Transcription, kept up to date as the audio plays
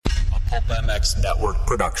Pulp MX Network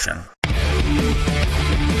production.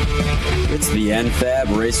 It's the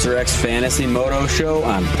NFAB Racer X Fantasy Moto Show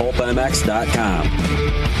on PulpMX.com.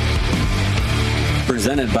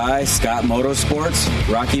 Presented by Scott Motorsports,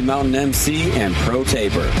 Rocky Mountain MC, and Pro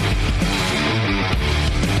Taper.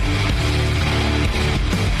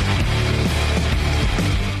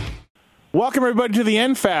 Welcome, everybody, to the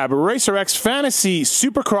NFAB Racer X Fantasy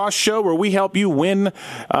Supercross Show, where we help you win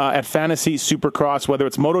at Fantasy Supercross, whether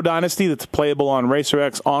it's Moto Dynasty that's playable on Racer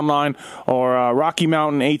X Online, or Rocky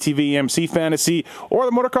Mountain ATV MC Fantasy, or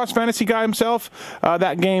the Motocross Fantasy guy himself.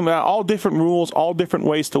 That game, all different rules, all different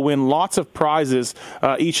ways to win lots of prizes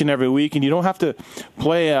each and every week, and you don't have to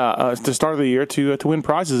play to start of the year to win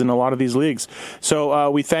prizes in a lot of these leagues. So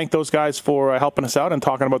we thank those guys for helping us out and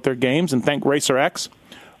talking about their games, and thank Racer X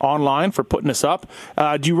Online for putting us up.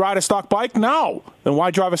 Do you ride a stock bike? No. Then why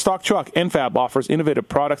drive a stock truck? NFAB offers innovative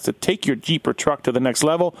products that take your Jeep or truck to the next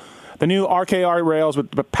level. The new RKR rails with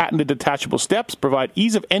patented detachable steps provide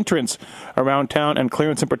ease of entrance around town and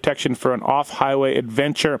clearance and protection for an off-highway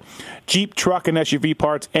adventure. Jeep, truck, and SUV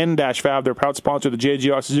parts, N-Fab, they're proud sponsor of the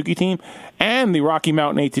JGR Suzuki team and the Rocky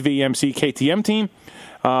Mountain ATV MC KTM team.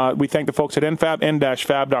 We thank the folks at NFAB,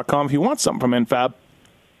 N-Fab.com. If you want something from NFAB,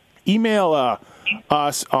 email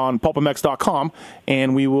us on pulpmx.com,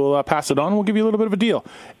 and we will pass it on. We'll give you a little bit of a deal.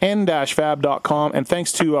 N-Fab.com, and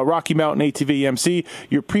thanks to Rocky Mountain ATV MC,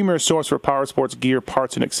 your premier source for power sports gear,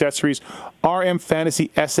 parts, and accessories.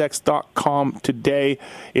 RMFantasySX.com today.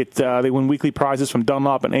 They win weekly prizes from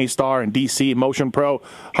Dunlop and A-Star and DC, Motion Pro,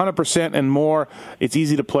 100% and more. It's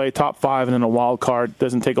easy to play, top 5 and then a wild card.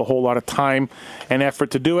 Doesn't take a whole lot of time and effort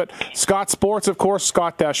to do it. Scott Sports, of course,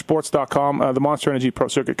 scott-sports.com, the Monster Energy Pro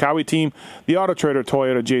Circuit Cowie team, the Auto Trader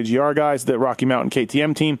Toyota JGR guys, the Rocky Mountain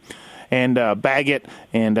KTM team, and Baggett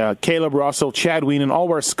and Caleb Russell, Chad Weenan, all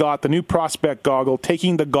wear Scott, the new Prospect goggle,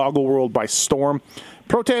 taking the goggle world by storm.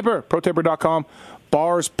 Pro Taper, protaper.com,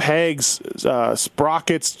 bars, pegs,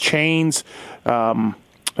 sprockets, chains,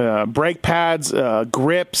 brake pads,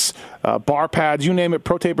 grips, bar pads, you name it,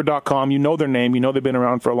 protaper.com. You know their name. You know they've been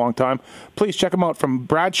around for a long time. Please check them out, from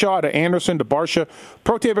Bradshaw to Anderson to Barsha.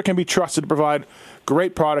 Pro Taper can be trusted to provide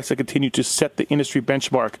great products that continue to set the industry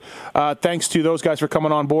benchmark. Thanks to those guys for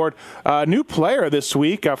coming on board. New player this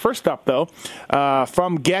week. First up, though,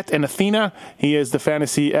 from Get and Athena. He is the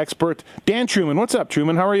fantasy expert, Dan Truman. What's up,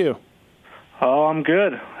 Truman? How are you? Oh, I'm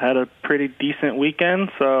good. Had a pretty decent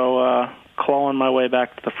weekend, so clawing my way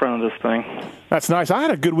back to the front of this thing. That's nice. I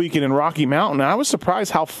had a good weekend in Rocky Mountain. I was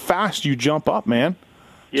surprised how fast you jump up, man.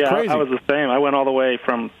 It's crazy. I was the same. I went all the way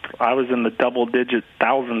from, I was in the double-digit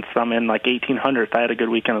thousands. I'm in like 1800th. I had a good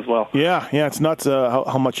weekend as well. Yeah, it's nuts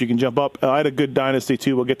how much you can jump up. I had a good dynasty,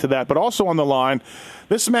 too. We'll get to that. But also on the line,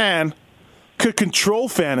 this man could control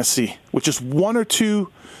fantasy with just one or two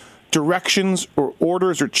directions or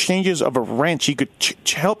orders or changes of a wrench. He could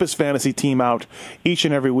help his fantasy team out each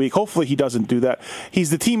and every week. Hopefully he doesn't do that.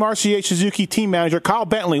 He's the Team RCH Suzuki team manager, Kyle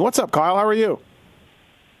Bentley. What's up, Kyle? How are you?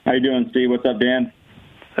 How you doing, Steve? What's up, Dan?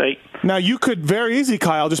 Hey. Now, you could very easily,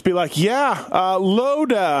 Kyle, just be like, load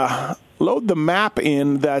the map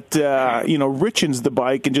in that, richens the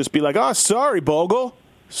bike, and just be like, oh, sorry, Bogle.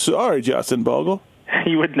 Sorry, Justin Bogle.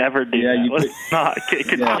 You would never do that. Let's not get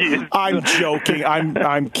confused. I'm joking.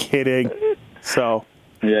 I'm kidding. So.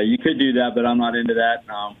 Yeah, you could do that, but I'm not into that.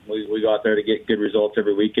 We go out there to get good results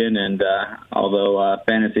every weekend, and although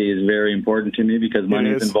fantasy is very important to me because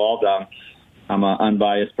money is involved, I'm an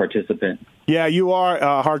unbiased participant. Yeah, you are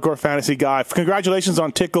a hardcore fantasy guy. Congratulations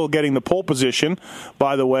on Tickle getting the pole position,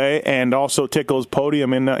 by the way, and also Tickle's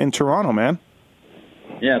podium in Toronto, man.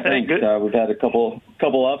 Yeah, thanks. We've had a couple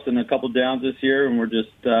ups and a couple downs this year, and we're just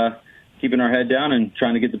keeping our head down and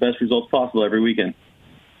trying to get the best results possible every weekend.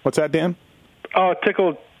 What's that, Dan? Oh,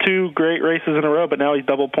 Tickle, 2 great races in a row, but now he's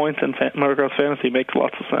double points in Motocross Fantasy. Makes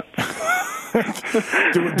lots of sense.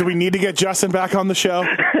 do we need to get Justin back on the show,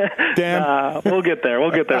 Dan? We'll get there.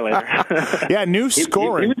 We'll get there later. Yeah, new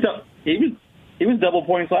scoring. He was double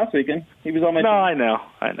points last weekend. He was on my team. I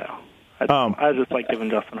know. I just like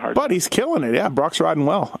giving Justin a hard time. But he's killing it. Yeah, Brock's riding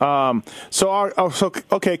well.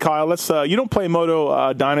 Okay, Kyle. Let's. You don't play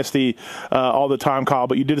Moto Dynasty all the time, Kyle,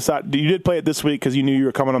 but you did play it this week because you knew you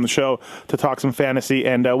were coming on the show to talk some fantasy,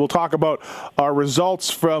 and we'll talk about our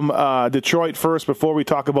results from Detroit first before we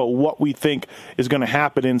talk about what we think is going to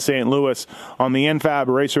happen in St. Louis on the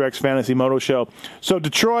NFAB Racer X Fantasy Moto Show. So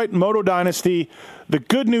Detroit Moto Dynasty. The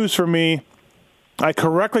good news for me, I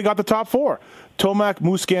correctly got the top 4. Tomac,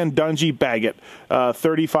 Musquin, Dungey, Baggett.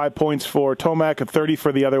 35 points for Tomac and 30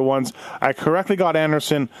 for the other ones. I correctly got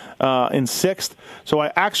Anderson in 6th, so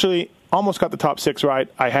I actually almost got the top 6 right.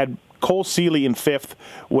 I had Cole Seeley in 5th,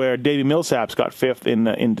 where Davey Millsaps got 5th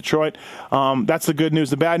in Detroit. That's the good news.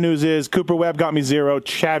 The bad news is Cooper Webb got me 0.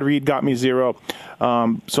 Chad Reed got me 0.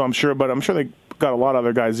 So I'm sure they got a lot of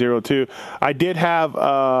other guys 0 too. I did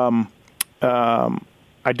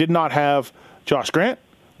not have Josh Grant,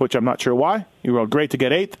 which I'm not sure why. You rolled great to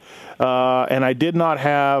get 8th. And I did not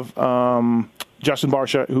have Justin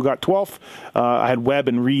Barsha, who got 12th. I had Webb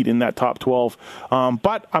and Reed in that top 12.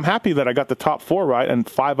 But I'm happy that I got the top 4 right and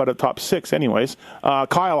 5 out of the top 6 anyways.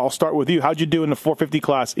 Kyle, I'll start with you. How'd you do in the 450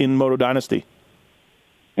 class in Moto Dynasty?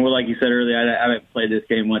 Well, like you said earlier, I haven't played this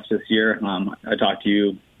game much this year. I talked to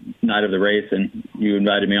you night of the race, and you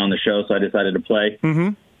invited me on the show, so I decided to play.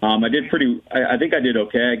 Mm-hmm. I think I did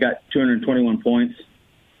okay. I got 221 points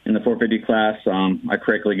in the 450 class. I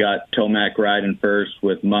correctly got Tomac riding first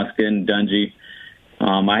with Muskin, Dungey.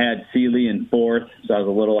 I had Seeley in 4th, so I was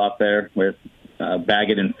a little off there with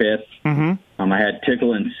Baggett in 5th. Mm-hmm. I had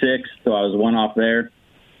Tickle in 6th, so I was 1 off there.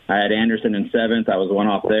 I had Anderson in 7th. I was 1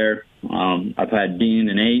 off there. I've had Dean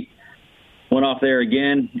in 8th. 1 off there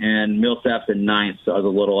again, and Millsaps in 9th, so I was a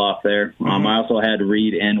little off there. Mm-hmm. I also had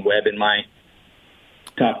Reed and Webb in my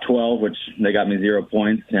top 12, which they got me 0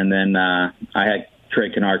 points. And then I had Trey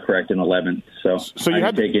Kennard correct in 11th. So I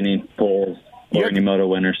didn't take any polls or any moto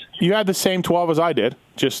winners. You had the same 12 as I did,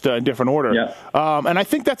 just in different order. Yep. And I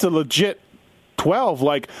think that's a legit 12.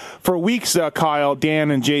 Like, for weeks, Kyle,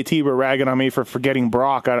 Dan, and JT were ragging on me for forgetting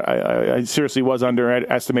Brock. I seriously was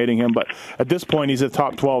underestimating him, but at this point, he's a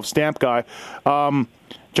top 12 stamp guy.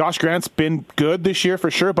 Josh Grant's been good this year for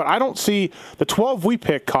sure, but I don't see the 12 we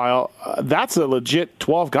pick, Kyle. That's a legit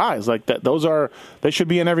 12 guys. Like that, they should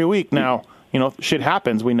be in every week. Now, shit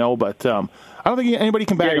happens, we know, but I don't think anybody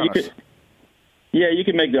can bag on us. You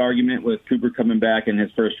can make the argument with Cooper coming back in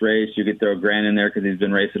his first race. You could throw Grant in there because he's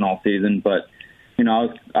been racing all season, but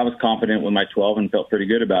I was confident with my 12 and felt pretty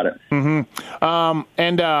good about it. Mm-hmm.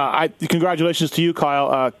 Congratulations to you,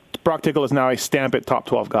 Kyle. Brock Tickle is now a Stamp It top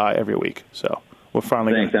 12 guy every week. So we're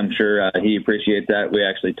finally. Thanks. I'm sure he appreciates that. We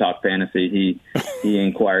actually talk fantasy. He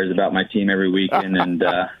inquires about my team every weekend, and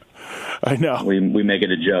I know we make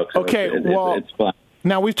it a joke. So okay, it's fun.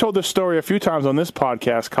 Now, we've told this story a few times on this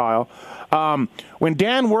podcast, Kyle. When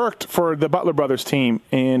Dan worked for the Butler Brothers team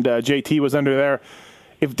and JT was under there,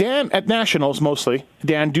 if Dan, at Nationals mostly,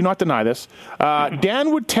 Dan, do not deny this,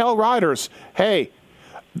 Dan would tell riders, hey,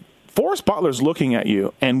 Forrest Butler's looking at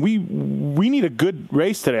you, and we need a good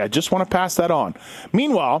race today. I just want to pass that on.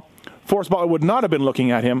 Meanwhile, Forrest Butler would not have been looking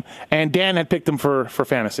at him, and Dan had picked him for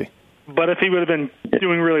fantasy. But if he would have been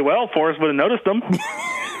doing really well, Forrest would have noticed him.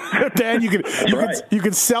 Dan, you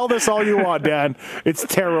can sell this all you want, Dan. It's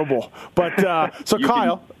terrible. But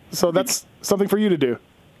Kyle, that's something for you to do.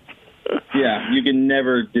 Yeah, you can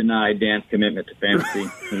never deny Dan's commitment to fantasy.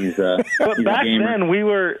 He's but back a gamer.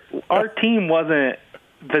 then, our team wasn't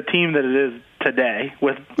the team that it is today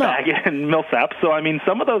with Baggett and Millsap. So, I mean,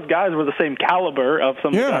 some of those guys were the same caliber of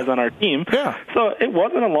some of the guys on our team. Yeah. So it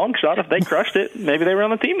wasn't a long shot. If they crushed it, maybe they were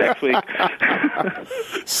on the team next week.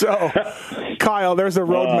 So, Kyle, there's a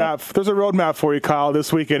roadmap. There's a roadmap for you, Kyle,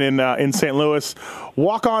 this weekend in St. Louis.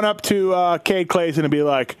 Walk on up to Cade Clayton and be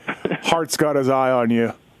like, Hart's got his eye on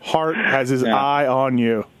you. Hart has his eye on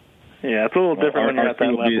you. Yeah, it's a little different when you're at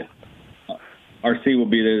that level. RC will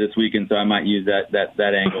be there this weekend, so I might use that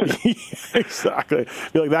angle. Exactly.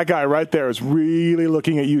 Be like, that guy right there is really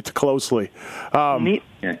looking at you clearly.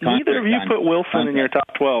 Neither of you put Wilson in your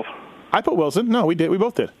top 12. I put Wilson. No, we did. We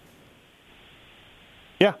both did.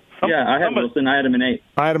 Yeah. I had Wilson. I had him in 8th.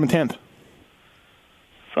 I had him in 10th.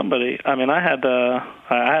 I had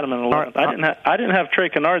him in 11th. I didn't have Trey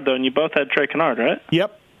Kennard, though, and you both had Trey Kennard, right?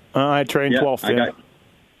 Yep. I had Trey in 12th. I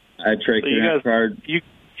had Trey Kennard.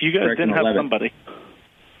 You guys didn't have 11th. somebody.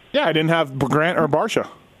 Yeah, I didn't have Grant or Barsha.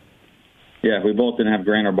 Yeah, we both didn't have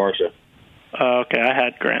Grant or Barsha. Okay, I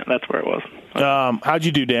had Grant. That's where it was. How'd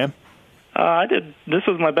you do, Dan? I did. This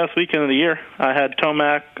was my best weekend of the year. I had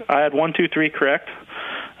Tomac. I had 1, 2, 3 correct.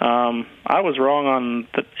 I was wrong on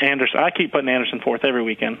Anderson. I keep putting Anderson 4th every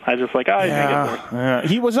weekend. I just he's going to get 4th. Yeah.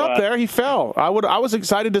 He was up there. He fell. I was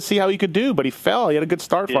excited to see how he could do, but he fell. He had a good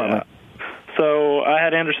start finally. So I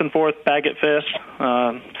had Anderson 4th, Baggett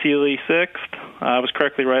 5th, Seeley 6th. I was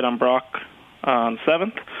correctly right on Brock on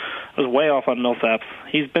 7th. I was way off on Millsaps.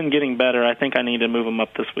 He's been getting better. I think I need to move him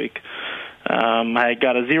up this week. I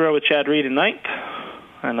got a 0 with Chad Reed in 9th,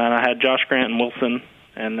 and then I had Josh Grant and Wilson,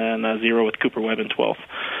 and then a 0 with Cooper Webb in 12th.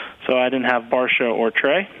 So I didn't have Barsha or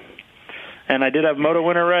Trey. And I did have Moto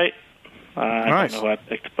winner right. I don't know who I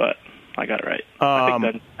picked, but I got it right. I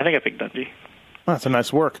think I picked Dungey. That's a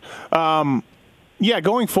nice work.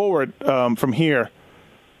 Going forward from here,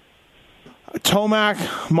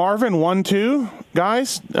 Tomac, Marvin, 1-2,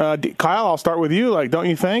 guys. Kyle, I'll start with you. Like, don't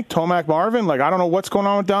you think? Tomac, Marvin, like, I don't know what's going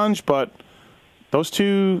on with Dunge, but those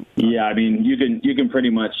two. Yeah, I mean, you can pretty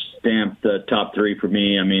much stamp the top three for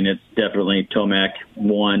me. I mean, it's definitely Tomac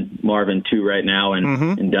 1, Marvin 2 right now, and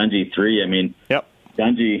Dungy 3. I mean,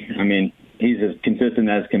 Dungy, I mean, he's as consistent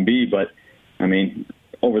as can be, but, I mean,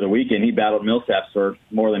 over the weekend he battled Millsaps for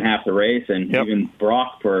more than half the race, and even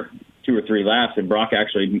Brock for 2 or 3 laps, and Brock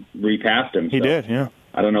actually repassed him. He did, yeah.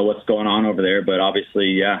 I don't know what's going on over there, but obviously,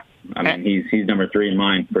 yeah. I mean, he's number 3 in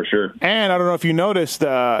mine for sure. And I don't know if you noticed,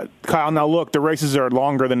 Kyle, now look, the races are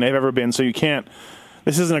longer than they've ever been, so you can't,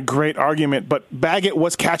 this isn't a great argument, but Baggett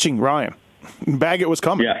was catching Ryan. Baggett was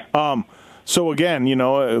coming. Yeah. So again, you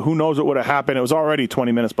know, who knows what would have happened. It was already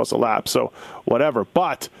 20 minutes plus a lap, so whatever.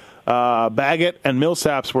 But Baggett and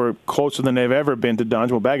Millsaps were closer than they've ever been to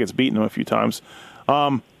Dunge. Well, Baggett's beaten him a few times.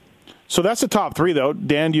 So that's the top 3, though.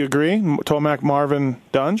 Dan, do you agree? Tomac, Marvin,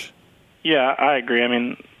 Dunge? Yeah, I agree. I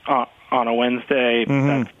mean, on a Wednesday,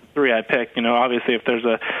 that's 3 I picked. You know, obviously if there's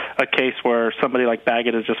a case where somebody like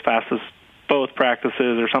Baggett is just fast as both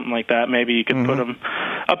practices or something like that, maybe you could put him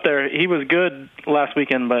up there. He was good last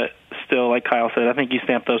weekend, but still, like Kyle said, I think you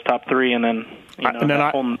stamp those top 3, and then, you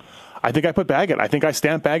know, I think I put Baggett. I think I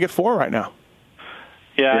stamp Baggett 4 right now.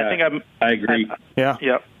 Yeah, I agree. Yep.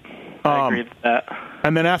 I agree with that.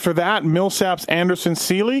 And then after that, Millsaps, Anderson,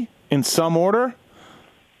 Seeley in some order.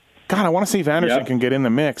 God, I want to see if Anderson can get in the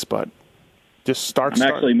mix, but just I'm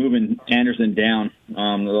actually moving Anderson down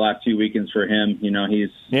the last 2 weekends for him. You know, he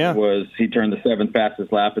turned the 7th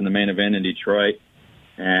fastest lap in the main event in Detroit,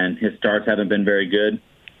 and his starts haven't been very good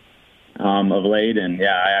of late. And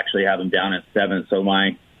I actually have him down at 7th. So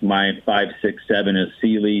my 5, 6, 7 is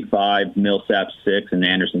Seeley 5, Millsaps 6, and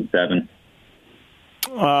Anderson 7.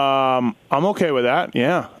 I'm okay with that.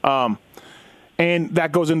 Yeah. And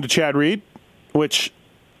that goes into Chad Reed, which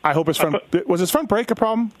I hope was his front brake a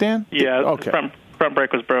problem, Dan? Yeah. Okay. Front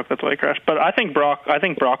brake was broke. That's why he crashed. But I think Brock's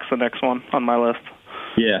the next one on my list.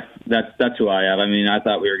 Yeah, that's who I have. I mean, I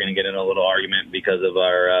thought we were going to get in a little argument because of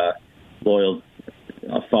our loyal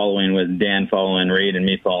following with Dan following Reed and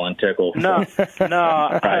me following Tickle. No,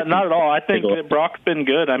 not at all. I think that Brock's been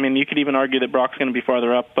good. I mean, you could even argue that Brock's going to be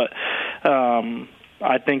farther up, but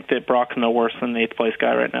I think that Brock's no worse than the 8th place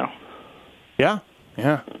guy right now. Yeah,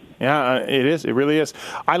 it is. It really is.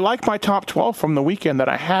 I like my top 12 from the weekend that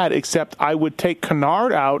I had, except I would take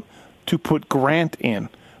Kennard out to put Grant in.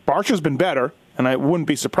 Barsha's been better, and I wouldn't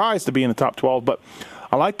be surprised to be in the top 12, but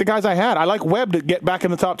I like the guys I had. I like Webb to get back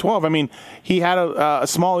in the top 12. I mean, he had a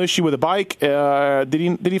small issue with a bike.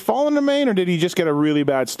 Did he fall in the main, or did he just get a really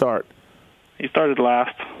bad start? He started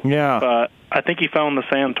last. Yeah. But I think he fell in the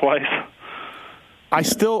sand twice. I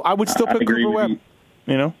would still pick Cooper Webb.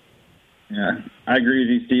 You know? Yeah, I agree with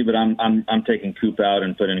you, Steve, but I'm taking Coop out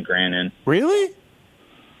and putting Grant in. Really?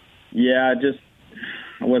 Yeah,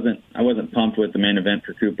 I wasn't pumped with the main event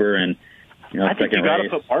for Cooper, and I think you got to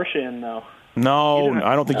put Barsha in though. No,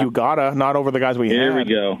 I don't think you gotta. Not over the guys we had. Here we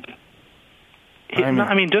go.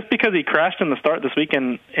 I mean, just because he crashed in the start this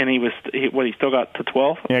weekend, and he still got to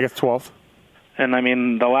 12th? Yeah, I guess 12th. And, I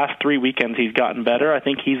mean, the last 3 weekends he's gotten better. I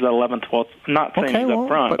think he's 11th, 12th. Not saying he's up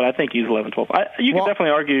front, but I think he's 11th, 12th. You could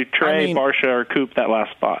definitely argue Trey, Barsha, or Coop that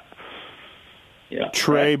last spot. Yeah,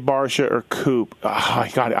 Trey, Barsha, or Coop.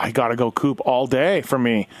 I got to go Coop all day for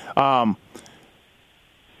me. Yeah,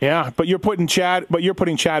 but you're putting Chad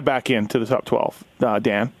back into the top 12,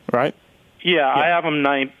 Dan, right? Yeah, I have him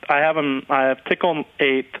 9th. I have Tickle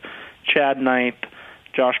 8th, Chad 9th,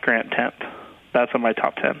 Josh Grant 10th. That's in my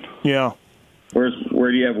top 10. Yeah. Where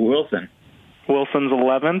do you have Wilson? Wilson's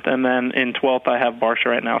 11th, and then in 12th I have Barsha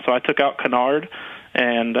right now. So I took out Kennard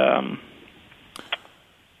and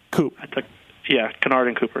Coop. Kennard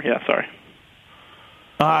and Cooper. Yeah, sorry.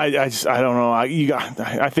 I don't know.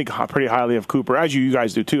 I think pretty highly of Cooper, as you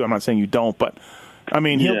guys do too. I'm not saying you don't, but I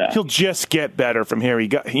mean he'll just get better from here. He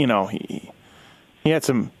had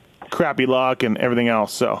some crappy luck and everything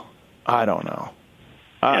else, so I don't know.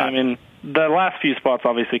 I mean, the last few spots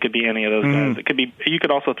obviously could be any of those guys. It could be. You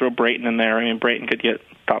could also throw Brayton in there. I mean, Brayton could get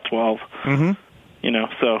top 12.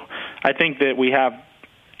 So I think that we have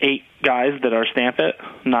 8 guys that are stamp it,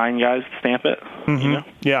 9 guys stamp it.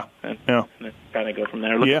 Yeah. And kind of go from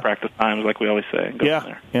there. Look at practice times, like we always say. And go from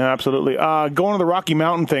there. Yeah, absolutely. Going to the Rocky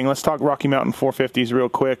Mountain thing. Let's talk Rocky Mountain 450s real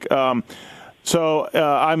quick. So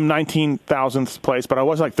I'm 19,000th place, but I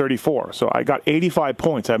was like 34. So I got 85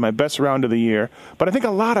 points. I had my best round of the year. But I think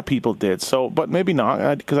a lot of people did. So, but maybe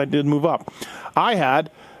not, because I did move up. I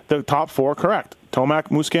had the top 4 correct. Tomac,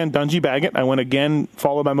 Musquin, Dungy, Baggett. I went again,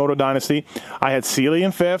 followed by Moto Dynasty. I had Seeley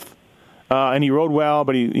in 5th. and he rode well,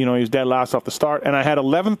 but he was dead last off the start. And I had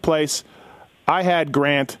 11th place. I had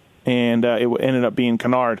Grant, and it ended up being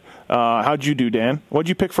Kennard. How'd you do, Dan? What'd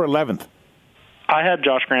you pick for 11th? I had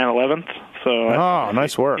Josh Grant 11th. So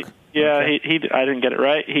nice work. I didn't get it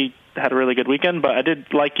right. He had a really good weekend, but I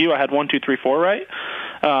did, like you, I had 1, 2, 3, 4 right.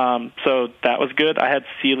 So that was good. I had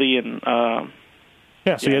Seeley and so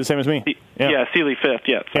you had the same as me. Seeley 5th.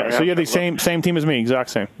 Yeah, sorry, so you had the same team as me, exact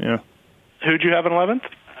same. Yeah. Who'd you have in 11th?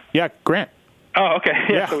 Yeah, Grant. Oh, okay.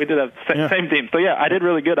 Yeah, so we did have the same team. So I did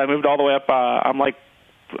really good. I moved all the way up. I'm like,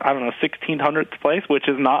 I don't know, 1600th place, which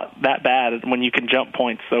is not that bad when you can jump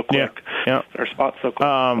points so quick. Yeah. Or spots so quick.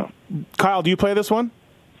 Kyle, do you play this one?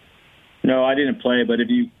 No, I didn't play, but if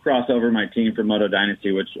you cross over my team for Moto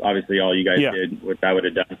Dynasty, which obviously all you guys did, which I would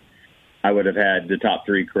have done, I would have had the top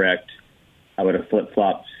 3 correct. I would have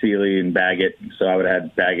flip-flopped Seeley and Baggett, so I would have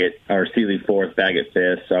had Baggett, or Seeley 4th, Baggett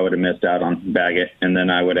 5th, so I would have missed out on Baggett, and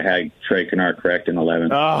then I would have had Trey Kennard correct in 11th.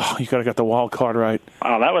 Oh, you could have got the wild card right.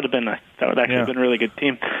 Oh, that would actually have been a really good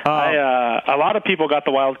team. A lot of people got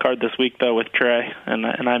the wild card this week, though, with Trey, and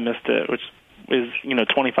I missed it, which is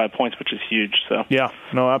 25 points, which is huge. So yeah,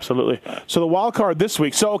 no, absolutely. So the wild card this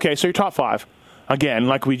week. So your top 5 again,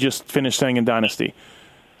 like we just finished saying in Dynasty: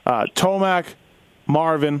 Tomac,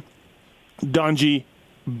 Marvin, Dungey,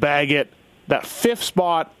 Baggett. That 5th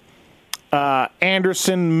spot: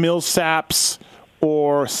 Anderson, Millsaps,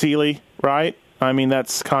 or Seeley. Right? I mean,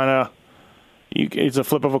 that's kind of it's a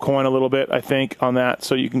flip of a coin a little bit, I think, on that.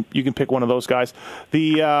 So you can pick one of those guys.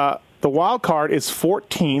 The wild card is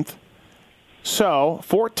 14th. So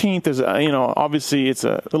 14th is, obviously it's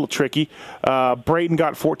a little tricky. Brayton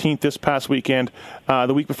got 14th this past weekend.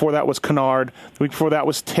 The week before that was Kennard. The week before that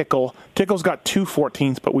was Tickle. Tickle's got 2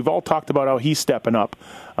 14ths, but we've all talked about how he's stepping up.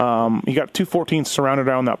 He got 2 14ths surrounded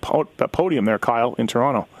around that podium there, Kyle, in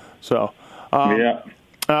Toronto. So, Grant's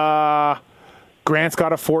got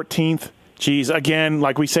a 14th. Geez, again,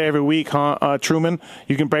 like we say every week, Truman,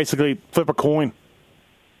 you can basically flip a coin.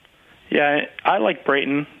 Yeah, I like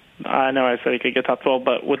Brayton. I know I said he could get top 12,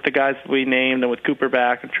 but with the guys we named and with Cooper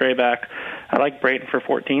back and Trey back, I like Brayton for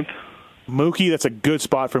 14th. Mookie, that's a good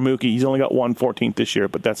spot for Mookie. He's only got 1 14th this year,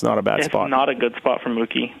 but that's not a bad spot. It's not a good spot for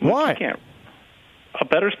Mookie. Why? A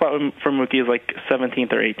better spot for Mookie is like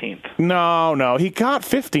 17th or 18th. No. He got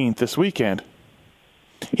 15th this weekend.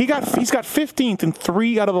 He's got 15th in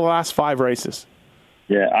 3 out of the last 5 races.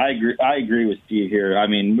 Yeah, I agree with Steve here. I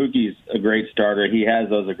mean, Mookie's a great starter. He has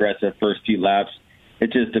those aggressive first few laps.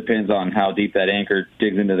 It just depends on how deep that anchor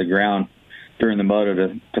digs into the ground during the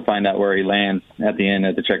moto to find out where he lands at the end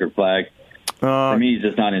at the checkered flag. For me, he's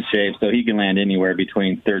just not in shape, so he can land anywhere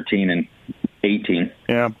between 13 and 18.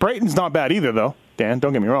 Yeah, Brayton's not bad either, though, Dan.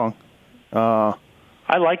 Don't get me wrong. I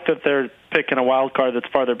like that they're picking a wild card that's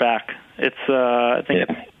farther back. It's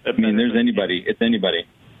there's anybody. It's anybody.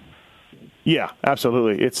 Yeah,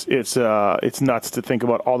 absolutely. It's nuts to think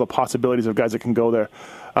about all the possibilities of guys that can go there.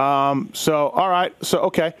 So all right. So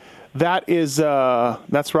okay,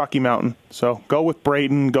 that's Rocky Mountain. So go with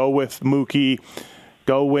Brayton. Go with Mookie.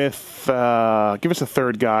 Go with give us a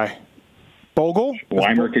third guy. Bogle.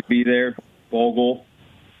 Weimer could be there. Bogle.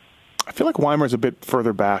 I feel like Weimer's a bit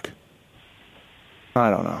further back. I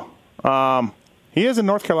don't know. He is in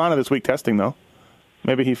North Carolina this week testing though.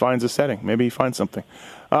 Maybe he finds a setting. Maybe he finds something.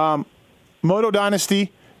 Moto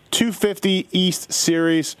Dynasty 250 East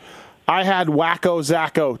Series. I had Wacko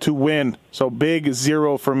Zacko to win, so big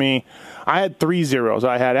 0 for me. I had 3 zeros.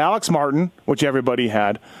 I had Alex Martin, which everybody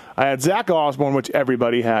had. I had Zach Osborne, which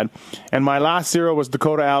everybody had. And my last 0 was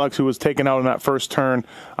Dakota Alex, who was taken out in that first turn.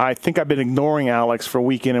 I think I've been ignoring Alex for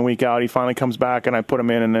week in and week out. He finally comes back, and I put him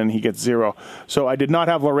in, and then he gets 0. So I did not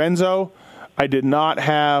have Lorenzo. I did not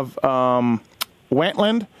have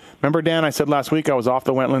Wentland. Remember, Dan, I said last week I was off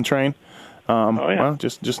the Wentland train. Well,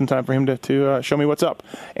 just in time for him to show me what's up.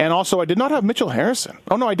 And also, I did not have Mitchell Harrison.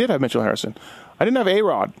 Oh, no, I did have Mitchell Harrison. I didn't have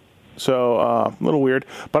A-Rod, so a little weird.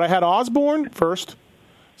 But I had Osborne first,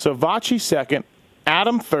 Savachi second,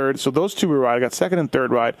 Adam third, so those two were right. I got second and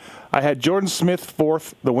third right. I had Jordan Smith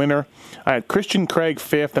fourth, the winner. I had Christian Craig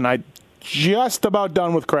fifth, and I just about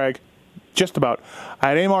done with Craig. Just about. I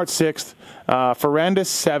had Amart sixth, Ferrandis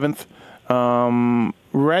seventh,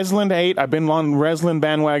 Resland 8. I've been on Resland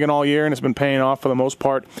bandwagon all year, and it's been paying off for the most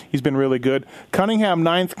part. He's been really good. Cunningham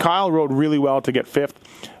 9th. Kyle rode really well to get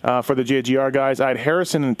 5th for the JGR guys. I had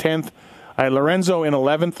Harrison in 10th. I had Lorenzo in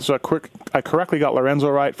 11th, so I correctly got Lorenzo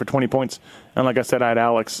right for 20 points. And like I said, I had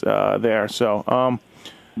Alex there. So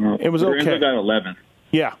it was okay. Lorenzo got 11th.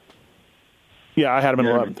 Yeah. Yeah, I had him in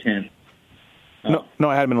 11th. 10th. No,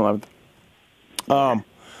 I had him in 11th.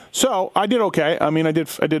 So I did okay. I mean, I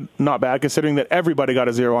did not bad considering that everybody got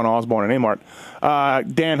a 0 on Osborne and Amart.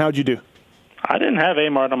 Dan, how'd you do? I didn't have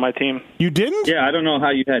Amart on my team. You didn't? Yeah, I don't know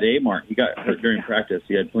how you had Amart. He got hurt during practice.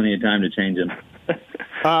 You had plenty of time to change him.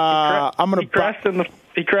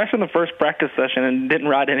 He crashed in the first practice session and didn't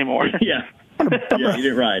ride anymore. Yeah. Yeah, he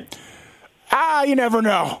didn't ride. You never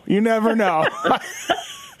know. You never know.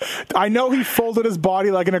 I know he folded his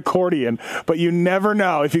body like an accordion, but you never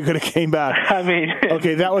know if he could have came back. I mean,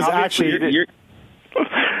 okay, that was actually.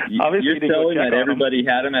 You're telling that everybody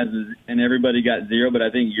had him and everybody got 0, but I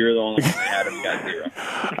think you're the only one that had him got 0.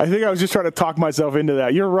 I think I was just trying to talk myself into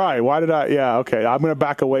that. You're right. Why did I? Yeah, okay. I'm going to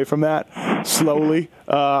back away from that slowly.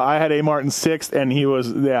 I had Amart in 6th, and he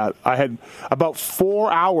was, I had about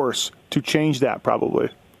 4 hours to change that probably.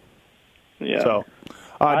 Yeah. So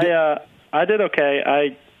I did okay.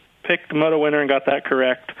 I picked the Moto winner and got that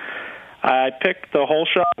correct. I picked the whole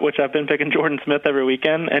shot, which I've been picking Jordan Smith every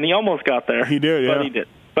weekend, and he almost got there. He did, yeah.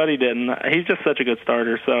 But he didn't. He's just such a good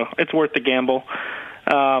starter, so it's worth the gamble.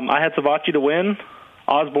 I had Savacci to win,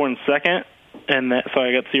 Osborne second, so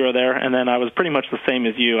I got 0 there. And then I was pretty much the same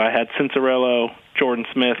as you. I had Cincerello, Jordan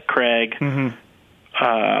Smith, Craig,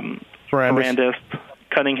 Ferrandis,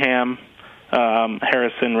 Cunningham,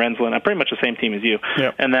 Harrison, Rensland. I'm pretty much the same team as you.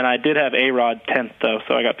 Yep. And then I did have A-Rod 10th, though,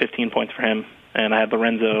 so I got 15 points for him. And I had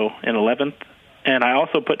Lorenzo in 11th. And I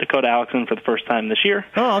also put Dakota Alexson for the first time this year.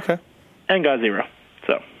 Oh, okay. And got 0.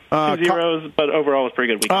 So 2 zeros, but overall it was a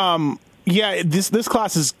pretty good weekend. Yeah, this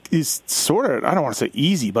class is sort of, I don't want to say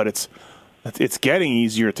easy, but it's getting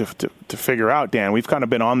easier to figure out, Dan. We've kind of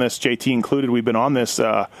been on this, JT included, we've been on this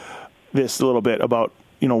this a little bit about,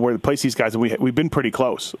 where to place these guys, and we've been pretty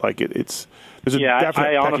close. Like there's a definite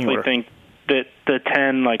I honestly think that the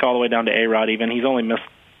 10, like all the way down to A-Rod even, he's only missed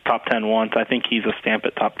top 10 once. I think he's a stamp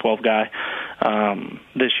at top 12 guy.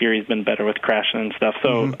 This year he's been better with crashing and stuff.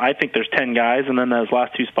 So I think there's 10 guys, and then those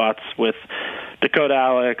last 2 spots with Dakota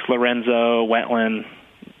Alex, Lorenzo, Wetland,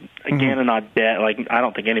 again, and Audet. Like, I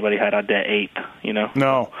don't think anybody had Audet 8th,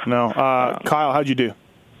 No. Kyle, how'd you do?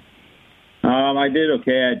 I did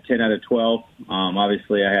okay. I had 10 out of 12.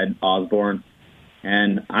 Obviously, I had Osborne,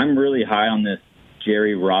 and I'm really high on this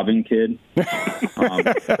Jerry Robin kid.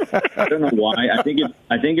 I don't know why. I think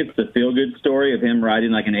it's the feel good story of him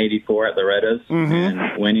riding like an 84 at Loretta's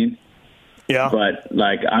and winning. Yeah. But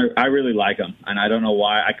I really like him, and I don't know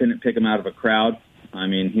why I couldn't pick him out of a crowd. I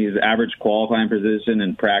mean, his average qualifying position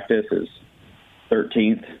in practice is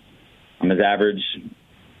 13th. His average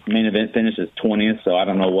main event finish is 20th, so I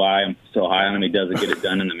don't know why I'm so high on him. He doesn't get it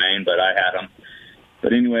done in the main, but I had him.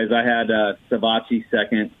 But anyways, I had Savacci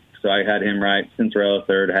second. So I had him right. Cincerello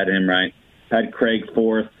third, had him right. Had Craig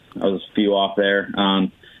fourth. I was a few off there.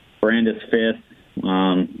 Ferrandis fifth,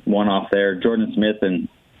 one off there. Jordan Smith in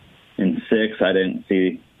 6th. I didn't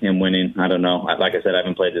see him winning. I don't know. Like I said, I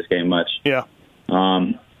haven't played this game much. Yeah.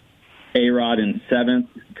 A-Rod in 7th.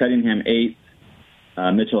 Cunningham 8th.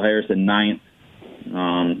 Mitchell Harrison 9th.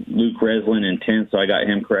 Luke Reslin in 10th, so I got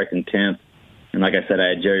him correct in 10th. And like I said, I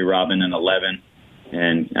had Jerry Robin in 11th.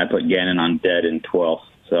 And I put Gannon on dead in 12th.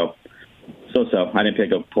 So. I didn't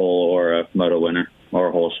pick a pole or a moto winner or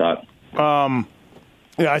a whole shot. Yeah,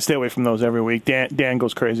 I stay away from those every week. Dan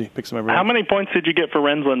goes crazy, picks them every week. How many points did you get for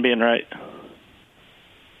Rensland being right?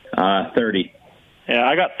 30. Yeah,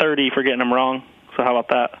 I got 30 for getting them wrong. So how about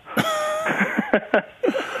that?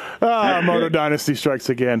 Moto Dynasty strikes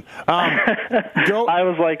again. I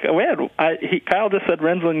was like, Kyle just said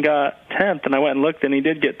Rensland got 10th, and I went and looked, and he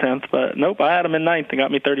did get 10th. But nope, I had him in 9th and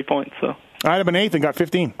got me 30 points. So I had him in 8th and got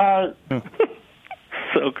 15.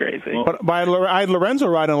 So crazy. But I had Lorenzo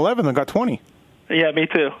ride in 11th and got 20. Yeah, me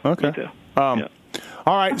too. Okay. Me too. Yeah.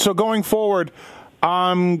 All right, so going forward,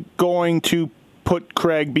 I'm going to put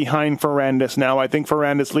Craig behind Ferrandis now. I think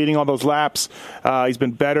Ferrandis leading all those laps. He's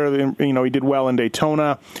been better than, he did well in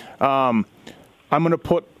Daytona. I'm going to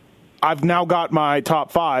put, I've now got my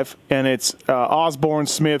top 5, and it's Osborne,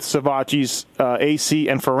 Smith, Savacci's, AC,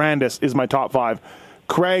 and Ferrandis is my top 5.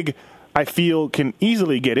 Craig, I feel, can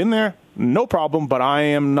easily get in there, no problem, but I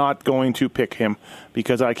am not going to pick him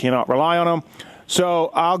because I cannot rely on him.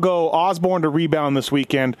 So I'll go Osborne to rebound this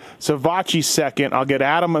weekend. Savacci second. I'll get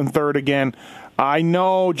Adam in third again. I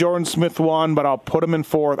know Jordan Smith won, but I'll put him in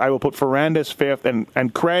 4th. I will put Ferrandis 5th.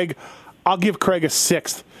 And Craig, I'll give Craig a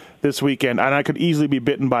 6th this weekend, and I could easily be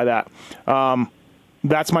bitten by that.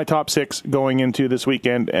 That's my top 6 going into this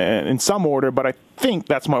weekend in some order, but I think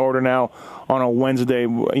that's my order now on a Wednesday.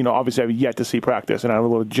 Obviously I've yet to see practice, and I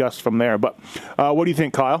will adjust from there. But what do you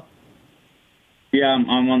think, Kyle? Yeah,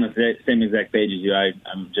 I'm on the same exact page as you.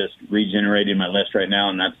 I'm just regenerating my list right now,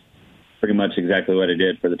 and that's pretty much exactly what I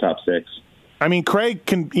did for the top 6. I mean, Craig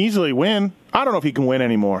can easily win. I don't know if he can win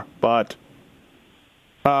anymore, but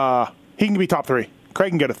he can be top 3.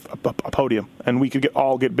 Craig can get a podium, and we could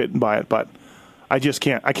all get bitten by it, but I just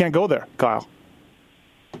can't. I can't go there, Kyle.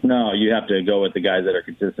 No, you have to go with the guys that are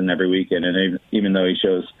consistent every weekend, and even though he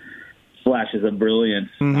shows flashes of brilliance,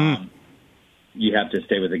 you have to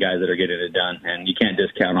stay with the guys that are getting it done, and you can't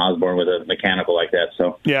discount Osborne with a mechanical like that.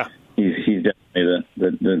 So yeah, he's definitely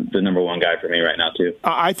the number one guy for me right now too.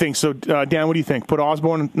 I think so. Dan, what do you think? Put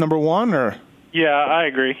Osborne number 1 or? Yeah, I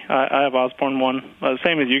agree. I have Osborne 1.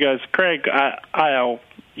 Same as you guys. Craig,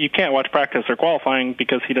 you can't watch practice or qualifying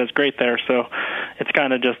because he does great there. So it's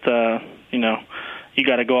kind of just, you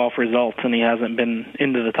got to go off results, and he hasn't been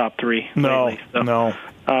into the top 3 lately. So, no.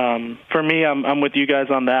 For me, I'm with you guys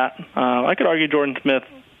on that. I could argue Jordan Smith,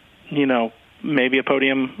 maybe a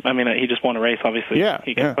podium. I mean, he just won a race, obviously. Yeah,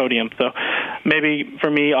 he got a podium. So maybe for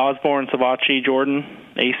me, Osborne, Savachi, Jordan,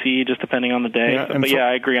 AC, just depending on the day. Yeah, but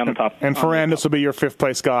I agree on the top. And Ferrandis will be your 5th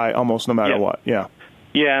place guy almost no matter what. Yeah.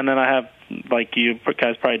 Yeah, and then I have, like you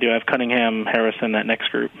guys probably do, I have Cunningham, Harrison, that next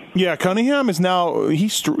group. Yeah, Cunningham is now,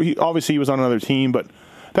 he obviously he was on another team, but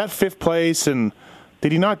that 5th place, and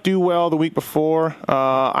did he not do well the week before?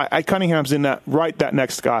 Cunningham's in that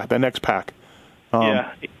next guy, that next pack.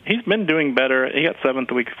 Yeah, he's been doing better. He got 7th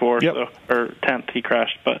the week before, or 10th he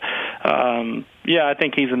crashed. But, I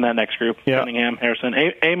think he's in that next group, Cunningham, Harrison.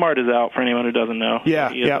 Amart is out for anyone who doesn't know. Yeah,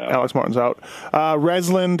 Alex Martin's out.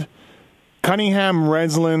 Resland, Cunningham,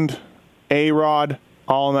 Resland, A-Rod,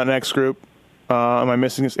 all in that next group. Am I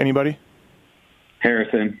missing anybody?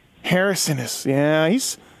 Harrison is,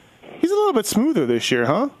 he's a little bit smoother this year,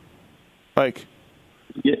 huh?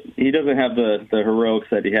 He doesn't have the heroics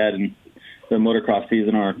that he had in the motocross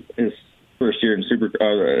season or his first year in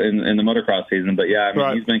in the motocross season. But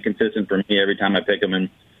he's been consistent for me every time I pick him in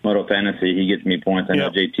Moto Fantasy. He gets me points. I know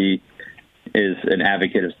JT is an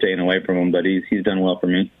advocate of staying away from him, but he's done well for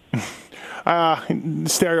me.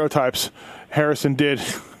 Stereotypes. Harrison did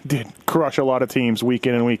crush a lot of teams week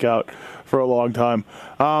in and week out for a long time.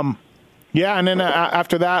 And then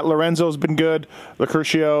after that, Lorenzo's been good.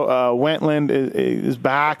 Lacurcio, Wentland is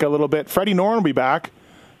back a little bit. Freddie Noren will be back.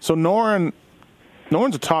 So Noren's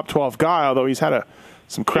a top 12 guy, although he's had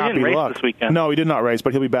some crappy he didn't luck. Race this weekend. No, he did not race,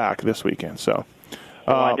 but he'll be back this weekend. So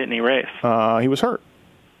why didn't he race? He was hurt.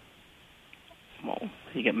 Well,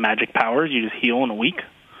 you get magic powers. You just heal in a week.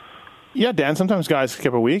 Yeah, Dan. Sometimes guys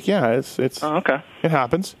skip a week. Yeah, it's okay. It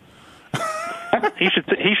happens. He should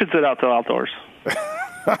sit out till outdoors.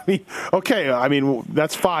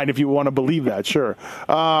 That's fine if you want to believe that. Sure.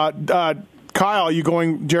 Kyle, you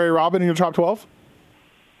going Jerry Robin in your top 12?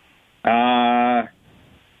 I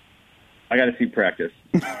got to see practice.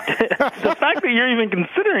 The fact that you're even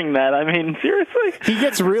considering that, seriously? He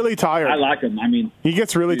gets really tired. I like him. He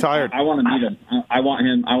gets really tired. I want to meet him. I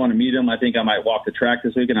want to meet him. I think I might walk the track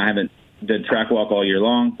this weekend. I haven't did track walk all year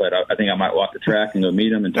long, but I think I might walk the track and go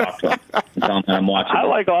meet him and talk to him and tell him that I'm watching. I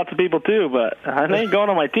like lots of people too, but I ain't going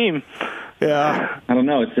on my team. Yeah. I don't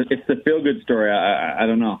know. It's the feel-good story. I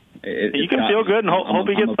don't know. You can feel good and hope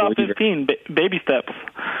he gets top 15. Baby steps.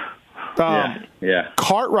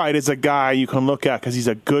 Cartwright is a guy you can look at because he's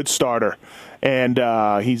a good starter, and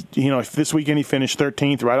this weekend he finished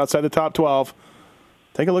 13th, right outside the top 12.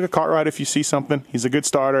 Take a look at Cartwright if you see something. He's a good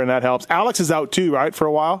starter, and that helps. Alex is out too, right, for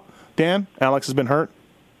a while. Dan, Alex has been hurt.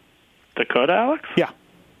 Dakota Alex? Yeah,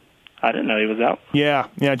 I didn't know he was out. Yeah.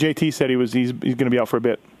 JT said he's going to be out for a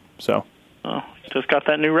bit. So. Oh, just got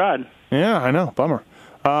that new ride. Yeah, I know. Bummer.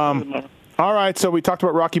 All right, so we talked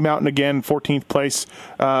about Rocky Mountain again, 14th place.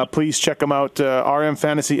 Please check them out,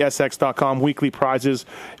 rmfantasysx.com, weekly prizes,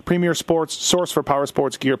 premier sports, source for power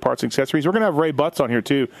sports, gear, parts, and accessories. We're going to have Ray Butts on here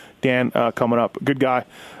too, Dan, coming up. Good guy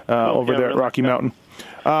over there at Rocky Mountain.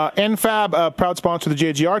 NFAB, proud sponsor of the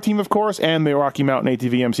JGR team, of course, and the Rocky Mountain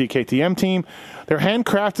ATV MC KTM team. They're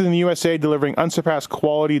handcrafted in the USA, delivering unsurpassed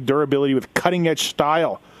quality, durability with cutting-edge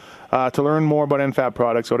style. To learn more about NFAB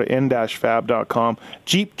products, go to n-fab.com.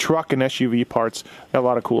 Jeep, truck, and SUV parts. Got a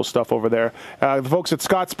lot of cool stuff over there. The folks at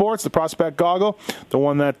Scott Sports, the Prospect Goggle, the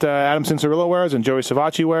one that Adam Cincerillo wears and Joey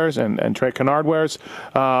Savachi wears and Trey Kennard wears,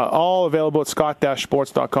 all available at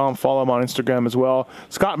scott-sports.com. Follow them on Instagram as well.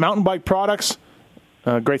 Scott Mountain Bike Products,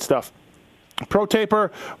 great stuff. Pro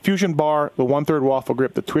Taper, Fusion Bar, the 1/3 waffle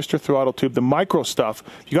grip, the Twister throttle tube, the micro stuff.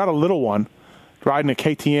 If you got a little one, riding a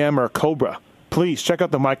KTM or a Cobra, please check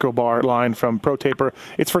out the micro bar line from Pro Taper.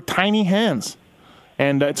 It's for tiny hands,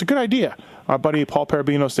 and it's a good idea. Our buddy Paul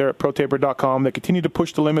Parabinos there at ProTaper.com. They continue to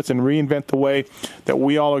push the limits and reinvent the way that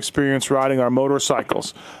we all experience riding our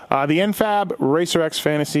motorcycles. The NFAB Racer X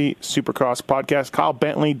Fantasy Supercross podcast. Kyle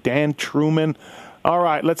Bentley, Dan Truman, All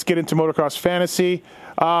right, let's get into motocross fantasy.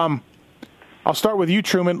 I'll start with you,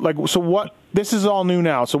 Truman. This is all new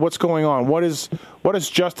now. So what's going on? What has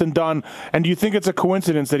Justin done? And do you think it's a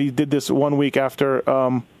coincidence that he did this 1 week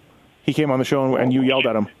after he came on the show and you yelled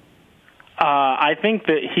at him? I think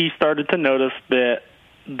that he started to notice that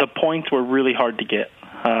the points were really hard to get.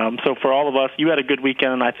 So for all of us, you had a good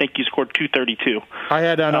weekend, and I think you scored 232. I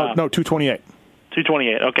had 228.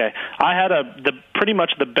 228. Okay, I had pretty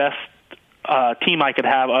much the best team I could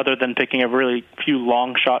have, other than picking a really few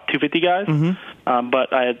long shot 250 guys. Mm-hmm.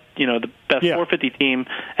 But I had the best 450 team,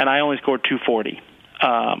 and I only scored 240.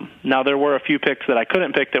 Now there were a few picks that I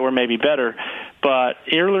couldn't pick that were maybe better, but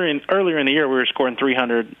earlier in the year we were scoring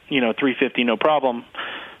 300, 350, no problem.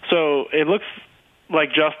 So it looks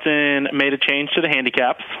like Justin made a change to the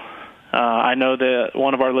handicaps. I know that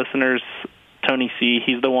one of our listeners, Tony C.,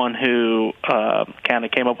 he's the one who kind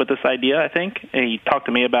of came up with this idea, I think. And he talked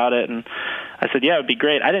to me about it, and I said, yeah, it would be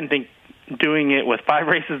great. I didn't think doing it with 5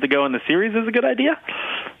 races to go in the series is a good idea,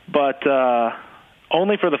 but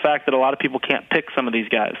only for the fact that a lot of people can't pick some of these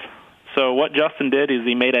guys. So what Justin did is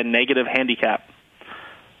he made a negative handicap.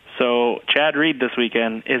 So Chad Reed this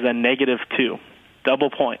weekend is a -2, double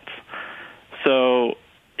points. So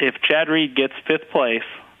if Chad Reed gets 5th place,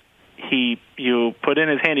 you put in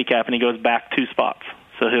his handicap and he goes back 2 spots.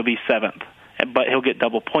 So he'll be 7th, but he'll get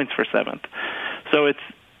double points for 7th. So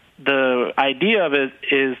the idea of it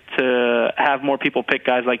is to have more people pick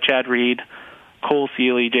guys like Chad Reed, Cole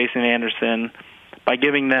Seeley, Jason Anderson, by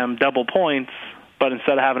giving them double points, but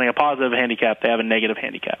instead of having a positive handicap, they have a negative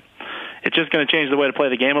handicap. It's just going to change the way to play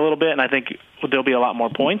the game a little bit, and I think there'll be a lot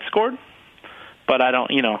more points scored. But I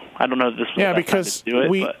don't know that this was the best time to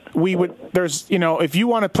do it. We would. There's if you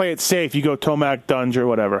want to play it safe, you go Tomac, Dunge, or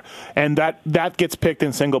whatever, and that gets picked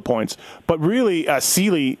in single points. But really,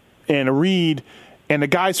 Seeley and Reed and the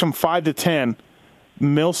guys from 5 to 10,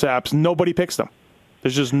 Millsaps, nobody picks them.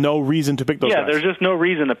 There's just no reason to pick those guys. Yeah, there's just no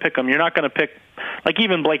reason to pick them. You're not going to pick, like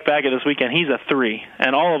even Blake Baggett this weekend, he's a 3,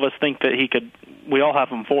 and all of us think that we all have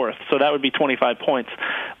him 4th, so that would be 25 points.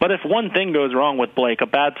 But if one thing goes wrong with Blake, a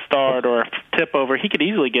bad start or a tip over, he could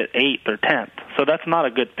easily get 8th or 10th. So that's not a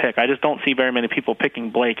good pick. I just don't see very many people picking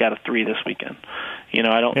Blake out of 3 this weekend.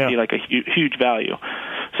 I don't see like a huge value.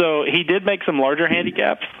 So he did make some larger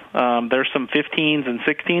handicaps. There's some 15s and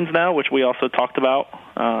 16s now, which we also talked about.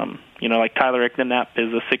 Like Tyler Icknap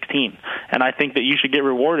is a 16. And I think that you should get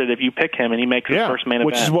rewarded if you pick him and he makes his first main event.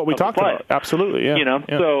 Which is what we talked about. Absolutely, yeah.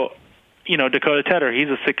 So, Dakota Tedder, he's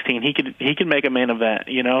a 16. He could make a main event,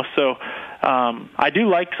 So I do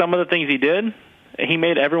like some of the things he did. He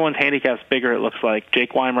made everyone's handicaps bigger, it looks like.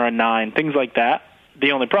 Jake Weimer a 9, things like that.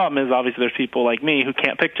 The only problem is, obviously, there's people like me who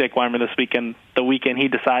can't pick Jake Weimer this weekend. The weekend he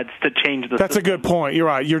decides to change the That's system. A good point. You're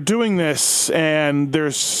right. You're doing this, and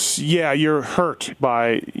you're hurt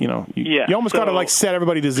by, you almost got to, set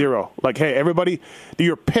everybody to 0. Like, hey, everybody,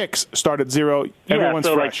 your picks start at 0. Everyone's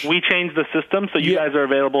fresh. We changed the system, so you guys are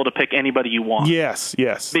available to pick anybody you want. Yes.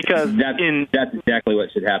 Because that's exactly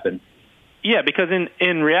what should happen. Yeah, because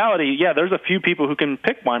in reality, there's a few people who can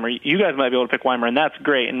pick Weimer. You guys might be able to pick Weimer, and that's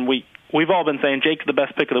great. And we've all been saying Jake's the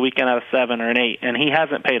best pick of the weekend out of 7 or an 8, and he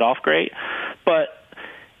hasn't paid off great. But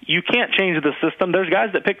you can't change the system. There's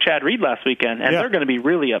guys that picked Chad Reed last weekend, and they're going to be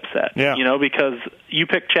really upset, because you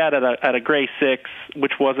picked Chad at a gray 6,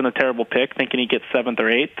 which wasn't a terrible pick, thinking he'd get 7th or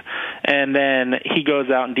 8th, and then he goes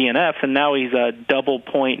out and DNFs, and now he's a double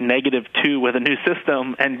point -2 with a new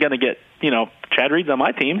system and going to get, Chad Reed's on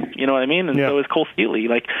my team, you know what I mean? And so is Cole Seeley.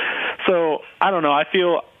 So I don't know. I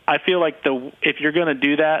feel like if you're going to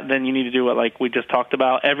do that, then you need to do what we just talked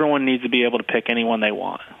about. Everyone needs to be able to pick anyone they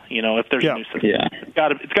want. If there's a new system,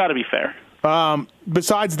 it's got to be fair.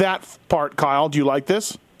 Besides that part, Kyle, do you like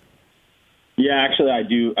this? Yeah, actually, I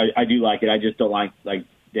do. I do like it. I just don't like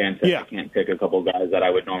Dan said, I can't pick a couple of guys that I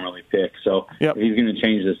would normally pick. So if he's going to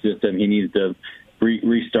change the system, he needs to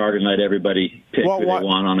restart and let everybody pick who they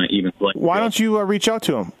want on an even play. Why don't you reach out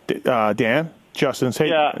to him, Dan? Justin,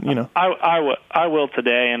 say, I will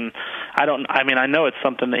today, and I know it's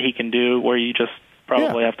something that he can do where you just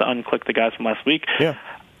probably have to unclick the guys from last week. Yeah.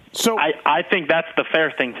 So I think that's the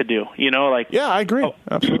fair thing to do. I agree.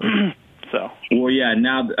 Absolutely. So. Well,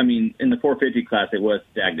 now, in the 450 class, it was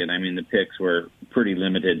stagnant. The picks were pretty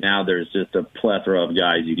limited. Now there's just a plethora of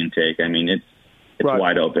guys you can take. It's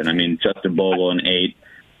wide open. Justin Bogle an 8.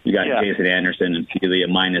 You got Jason Anderson and Seeley a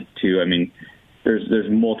 -2. There's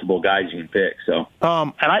multiple guys you can pick. So,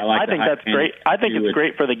 and I think that's great. I think it's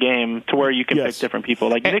great for the game to where you can pick different people.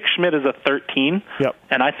 Like Nick Schmidt is a 13,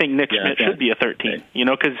 and I think Nick Schmidt should be a 13.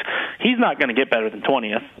 Because he's not going to get better than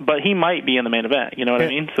 20th, but he might be in the main event. You know what I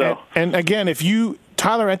mean? So, and again, if you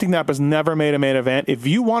Tyler Enticknap has never made a main event. If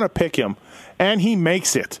you want to pick him and he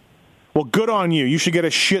makes it, well, good on you. You should get a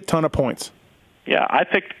shit ton of points. Yeah, I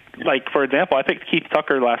picked, for example, I picked Keith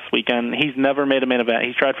Tucker last weekend. He's never made a main event.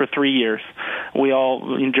 He's tried for 3 years. We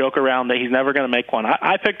all joke around that he's never going to make one.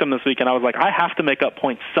 I picked him this weekend. I was like, I have to make up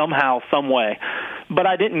points somehow, some way. But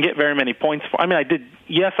I didn't get very many points. I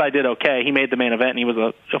did okay. He made the main event, and he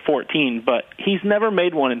was a 14, but he's never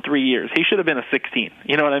made one in 3 years. He should have been a 16.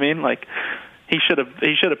 You know what I mean? He should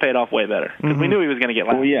have paid off way better because we knew he was going to get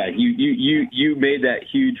last. Well, yeah, you made that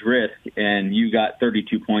huge risk, and you got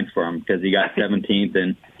 32 points for him because he got 17th,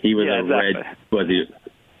 and he was exactly. red.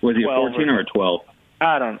 Was he a 14 or a 12?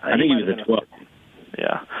 I don't. I think he was a 12.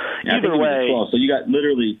 Yeah. Either way, 12. So you got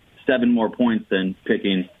literally 7 more points than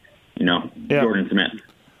picking, Jordan Smith.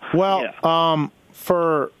 Well,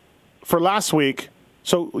 for last week.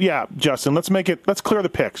 So yeah, Justin, let's clear the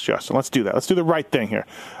picks, Justin. Let's do that. Let's do the right thing here.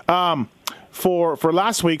 For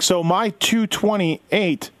last week, so my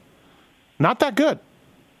 228, not that good,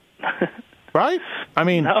 right?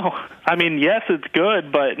 No. Yes, it's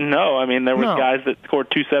good, but no. There were guys that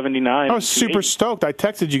scored 279. I was super stoked. I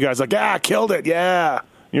texted you guys like, killed it, yeah.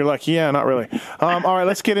 You're like, yeah, not really. All right,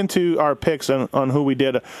 let's get into our picks on who we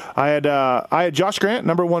did. I had Josh Grant,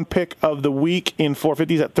 number 1 pick of the week in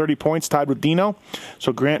 450s at 30 points, tied with Dino.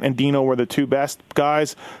 So Grant and Dino were the 2 best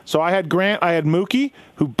guys. So I had Grant. I had Mookie,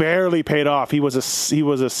 who barely paid off. He was a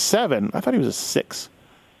 7. I thought he was a 6,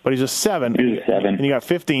 but he's a 7. He was a 7, and he got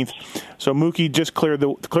 15th. So Mookie just cleared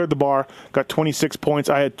the bar, got 26 points.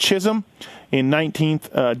 I had Chisholm in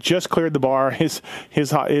 19th, just cleared the bar. His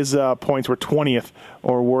points were 20th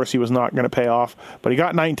or worse. He was not going to pay off, but he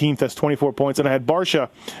got 19th. That's 24 points. And I had Barsha,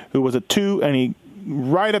 who was a 2, and he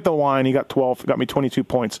right at the line. He got 12, got me 22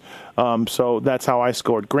 points. So that's how I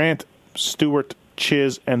scored. Grant, Stewart,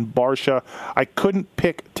 Chiz, and Barsha. I couldn't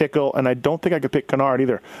pick Tickle, and I don't think I could pick Kennard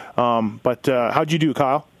either. But how'd you do,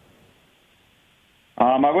 Kyle?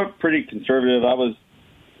 I went pretty conservative. I was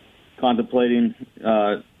contemplating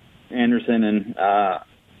Anderson and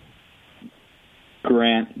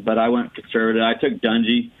Grant, but I went conservative. I took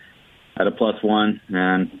Dungy at a +1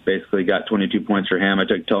 and basically got 22 points for him. I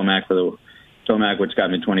took Tomac which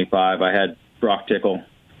got me 25. I had Brock Tickle,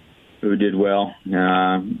 who did well.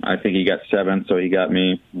 I think he got 7, so he got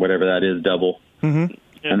me whatever that is, double. Mm-hmm.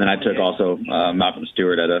 And then I took also Malcolm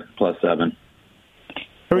Stewart at a +7.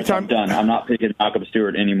 Every time I'm done. I'm not picking Malcolm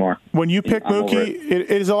Stewart anymore. When you pick Mookie, it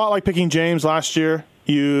is a lot like picking James last year.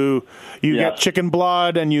 You get chicken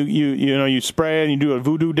blood, and you spray and you do a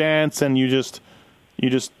voodoo dance, and you just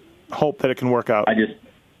hope that it can work out. His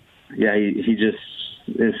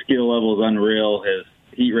skill level is unreal. His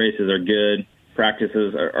heat races are good.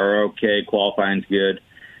 Practices are okay. Qualifying's good.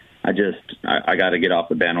 I got to get off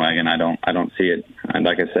the bandwagon. I don't see it. And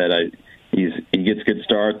like I said, he gets good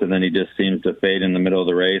starts, and then he just seems to fade in the middle of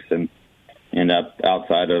the race and end up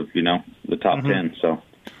outside of the top 10. So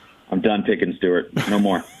I'm done picking Stewart. No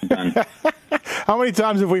more. I'm done. How many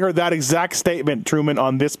times have we heard that exact statement, Truman,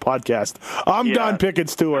 on this podcast? I'm done picking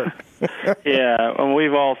Stewart. Yeah, and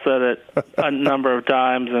we've all said it a number of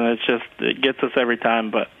times, and it gets us every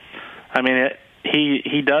time. But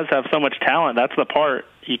he does have so much talent. That's the part.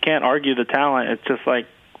 You can't argue the talent. It's just like,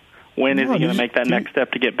 when is he going to make that next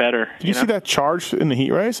step to get better? Did you see that charge in the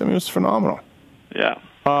heat race? It was phenomenal. Yeah.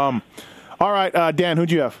 All right, Dan, who'd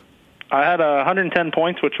you have? I had 110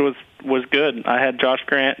 points, which was good. I had Josh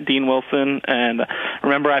Grant, Dean Wilson, and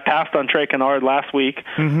remember I passed on Trey Kennard last week.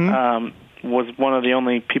 Mm-hmm. Was one of the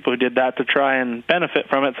only people who did that to try and benefit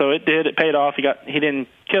from it. So it paid off. He didn't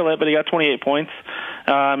kill it, but he got 28 points.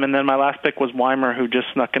 And then my last pick was Weimer, who just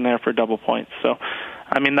snuck in there for double points. So,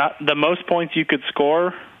 the most points you could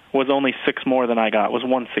score was only 6 more than I got. It was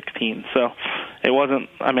 116. So it wasn't.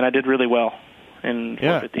 I did really well in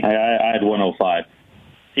 450. I had 105.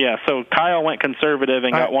 Yeah. So Kyle went conservative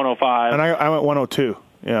and got 105, and I went 102.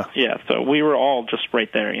 Yeah. Yeah. So we were all just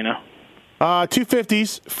right there.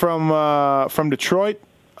 250s from Detroit.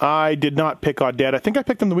 I did not pick Audette. I think I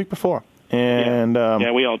picked him the week before. And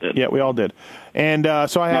we all did. Yeah, we all did. And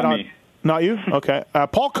so I had Not me. Not you? Okay.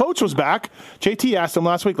 Paul Coates was back. JT asked him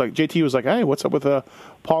last week. JT was like, "Hey, what's up with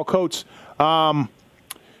Paul Coates?"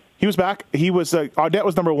 He was back. He was Audette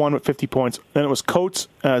was number 1 with 50 points. Then it was Coates,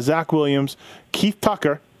 Zach Williams, Keith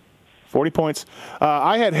Tucker, 40 points.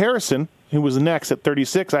 I had Harrison, who was next at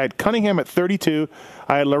 36. I had Cunningham at 32.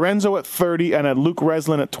 I had Lorenzo at 30, and I had Luke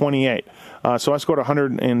Reslin at 28. So I scored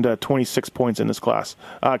 126 points in this class.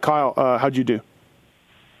 Kyle, how'd you do?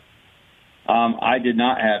 I did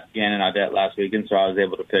not have Gannon Audette last weekend, so I was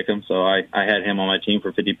able to pick him. So I had him on my team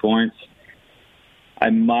for 50 points. I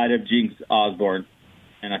might have jinxed Osborne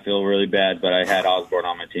and I feel really bad, but I had Osborne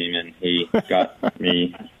on my team, and he got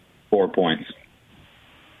me 4 points.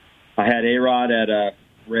 I had A-Rod at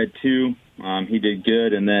red 2. He did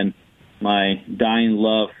good, and then my dying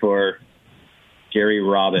love for Gary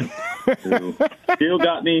Robin, who still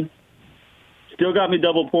got me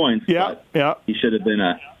double points. Yeah, yeah. He should have been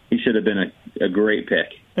a great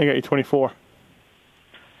pick. I got you 24.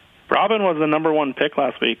 Robin was the number 1 pick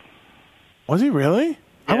last week. Was he really? Yeah.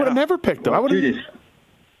 I would have never picked him. I would have.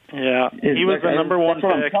 Yeah, he was the number 1 pick.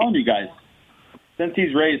 That's what I'm telling you guys. Since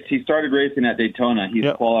he started racing at Daytona, he's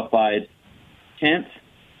qualified 10th,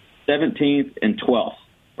 17th, and 12th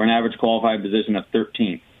for an average qualified position of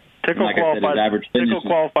 13th. Tickle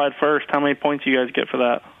qualified first. How many points do you guys get for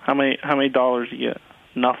that? How many dollars do you get?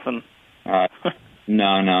 Nothing.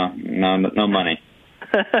 No money.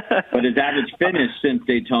 But his average finish since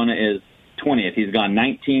Daytona is 20th. He's gone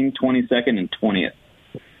 19th, 22nd, and 20th.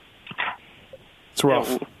 It's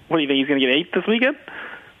rough. What do you think? He's going to get 8th this weekend?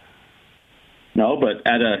 No, but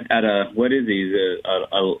at a what is he?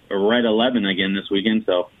 A red 11 again this weekend.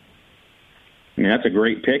 So, I mean, that's a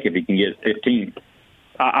great pick if he can get 15.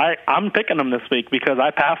 I'm picking him this week because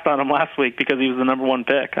I passed on him last week because he was the number 1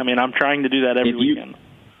 pick. I mean, I'm trying to do that every weekend.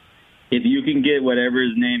 If you can get whatever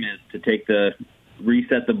his name is to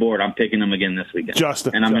reset the board, I'm picking him again this weekend.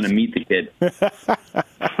 Justin. And I'm going to meet the kid.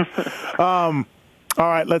 All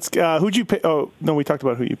right, let's. Who'd you pick? Oh, no, we talked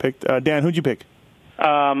about who you picked. Dan, who'd you pick?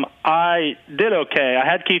 I did okay. I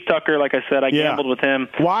had Keith Tucker, like I said. I gambled with him.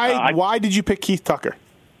 Why did you pick Keith Tucker?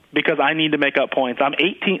 Because I need to make up points. I'm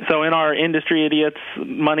 18. So in our Industry Idiots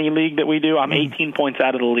money league that we do, I'm 18 points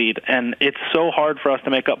out of the lead, and it's so hard for us to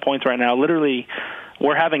make up points right now. Literally,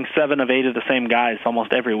 we're having 7 of 8 of the same guys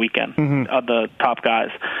almost every weekend, of the top guys.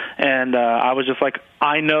 And I was just like,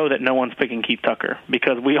 I know that no one's picking Keith Tucker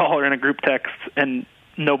because we all are in a group text and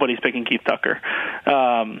nobody's picking Keith Tucker.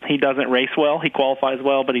 He doesn't race well. He qualifies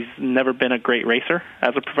well, but he's never been a great racer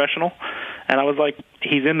as a professional. And I was like,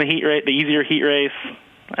 he's in the heat race, the easier heat race,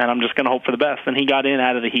 and I'm just going to hope for the best. And he got in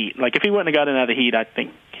out of the heat. Like, if he wouldn't have got in out of the heat, I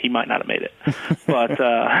think he might not have made it. But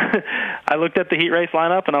I looked at the heat race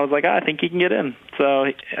lineup, and I was like, I think he can get in. So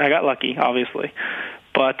I got lucky, obviously.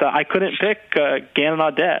 But I couldn't pick Gannon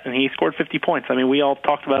Audette, and he scored 50 points. I mean, we all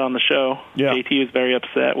talked about it on the show. Yeah. JT was very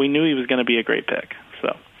upset. We knew he was going to be a great pick.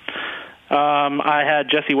 So I had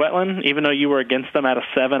Jesse Wetland. Even though you were against him at a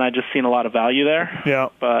 7, I just seen a lot of value there. Yeah.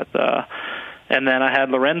 But and then I had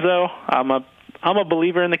Lorenzo. I'm a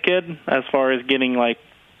believer in the kid as far as getting like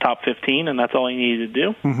top 15, and that's all he needed to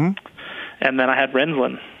do. Mm-hmm. And then I had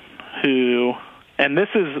Rensland, who, and this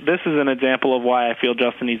is an example of why I feel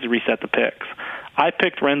Justin needs to reset the picks. I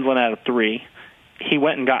picked Rensland at a 3. He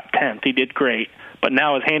went and got 10th. He did great, but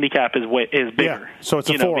now his handicap is bigger. Yeah, so it's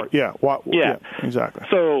a 4. Yeah, exactly.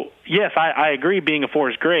 So yes, I agree. Being a 4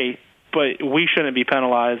 is great, but we shouldn't be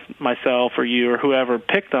penalized, myself or you or whoever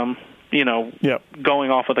picked them.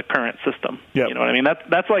 Going off of the current system. Yep. You know what I mean?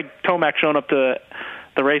 That's like Tomac showing up to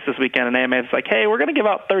the race this weekend, and AMA is like, hey, we're going to give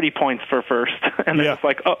out 30 points for first. And then it's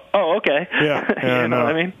like, oh, okay. Yeah, you know what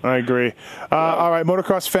I mean? I agree. All right,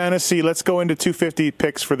 Motocross Fantasy, let's go into 250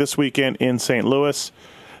 picks for this weekend in St. Louis.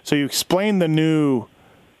 So you explained the new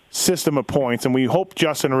system of points, and we hope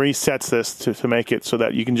Justin resets this to make it so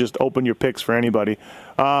that you can just open your picks for anybody.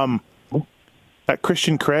 That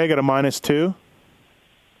Christian Craig at a -2.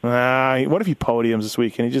 What if he podiums this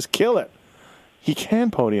weekend? He just kill it. He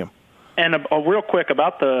can podium. And real quick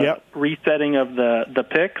about the resetting of the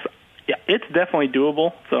picks, it's definitely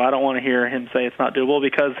doable. So I don't want to hear him say it's not doable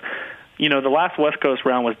because, the last West Coast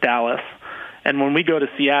round was Dallas. And when we go to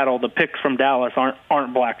Seattle, the picks from Dallas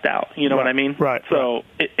aren't blacked out. You know what I mean? Right. So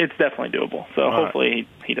it's definitely doable. So hopefully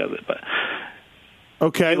he does it. But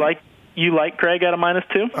okay. You like Craig at a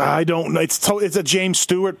 -2? I don't know. It's a James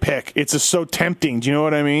Stewart pick. It's just so tempting. Do you know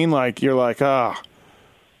what I mean? Like, you're like,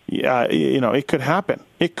 yeah, it could happen.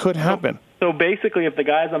 It could happen. So basically, if the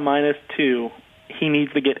guy's a -2, he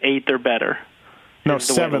needs to get 8th or better. No,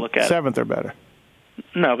 7th or better.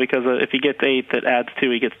 No, because if he gets 8th, it adds 2.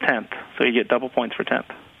 He gets 10th. So you get double points for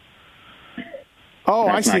 10th. Oh,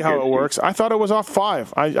 I see how it works. I thought it was off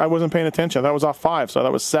 5. I wasn't paying attention. That was off 5, so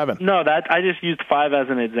that was 7. No, I just used 5 as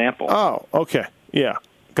an example. Oh, okay. Yeah.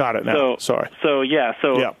 Got it now. Sorry. So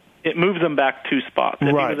it moves him back 2 spots.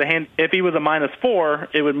 If he was a -4,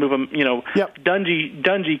 it would move him,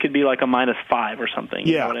 Dungy could be like a -5 or something.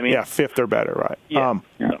 You know what I mean? Yeah, 5th or better, right. Yeah.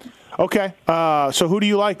 Okay. So who do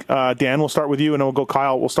you like? Dan, we'll start with you, and then we'll go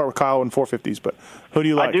Kyle. We'll start with Kyle in 450s, but who do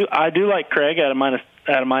you like? I do like Craig at a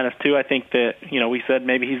 -2. I think that, we said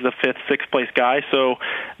maybe he's the 5th, 6th place guy, so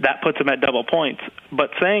that puts him at double points.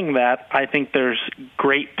 But saying that, I think there's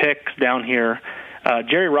great picks down here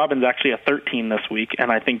Jerry Robbins actually a 13 this week,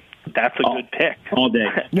 and I think that's a good pick. All day.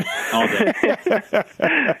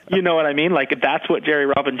 You know what I mean? Like, that's what Jerry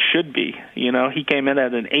Robbins should be. You know, he came in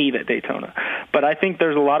at an 8 at Daytona. But I think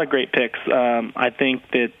there's a lot of great picks. I think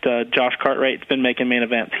that Josh Cartwright's been making main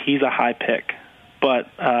events. He's a high pick. But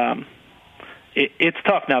it's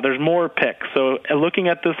tough now. There's more picks. So looking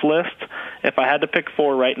at this list, if I had to pick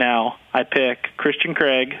 4 right now, I pick Christian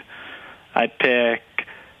Craig. I pick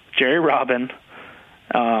Jerry Robin.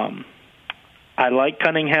 I like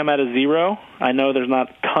Cunningham at a 0. I know there's not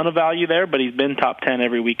a ton of value there, but he's been top 10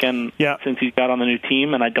 every weekend since he's got on the new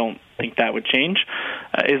team, and I don't think that would change.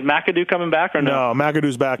 Is McAdoo coming back or no? No,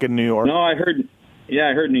 McAdoo's back in New York. No, I heard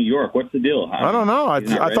New York. What's the deal? I don't know. I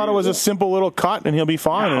thought it was a simple little cut, and he'll be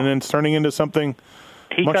fine, and then it's turning into something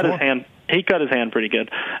He cut his hand pretty good.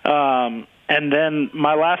 And then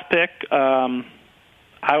my last pick,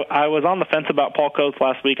 I was on the fence about Paul Coates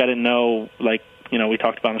last week. I didn't know, we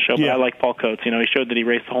talked about on the show, but I like Paul Coates. He showed that he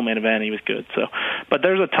raced the whole main event. He was good. So, but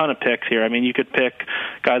there's a ton of picks here. I mean, you could pick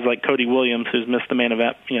guys like Cody Williams, who's missed the main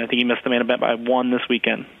event. I think he missed the main event by 1 this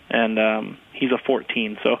weekend, and he's a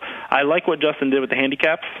 14. So I like what Justin did with the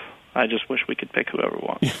handicaps. I just wish we could pick whoever we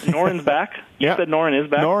want. Noren's back. You said Noren is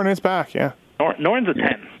back? Noren is back, yeah. Noren's a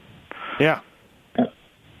 10. Yeah.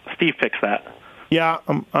 Steve picks that. Yeah,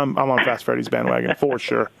 I'm on Fast Freddy's bandwagon for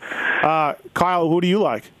sure. Kyle, who do you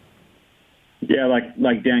like? Yeah,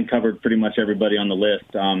 like Dan covered pretty much everybody on the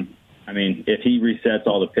list. I mean, if he resets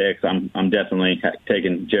all the picks, I'm definitely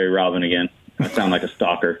taking Jerry Robin again. I sound like a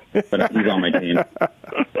stalker, but he's on my team.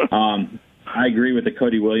 I agree with the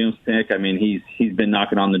Cody Williams pick. I mean, he's been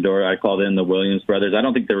knocking on the door. I called in the Williams brothers. I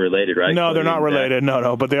don't think they're related, right? No, they're not related.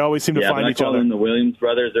 No, but they always seem to find each other. I called in the Williams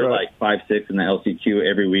brothers. They're like 5-6 in the LCQ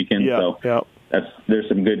every weekend. So there's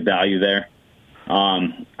some good value there.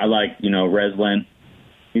 I like, Reslin.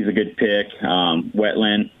 He's a good pick.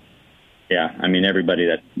 Wetland. Yeah, I mean, everybody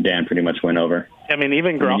that Dan pretty much went over. I mean,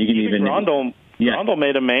 even Grondel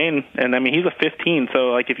made a main, and I mean, he's a 15.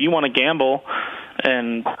 So, if you want to gamble,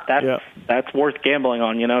 and that's worth gambling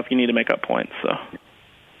on, if you need to make up points. So.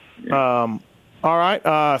 All right,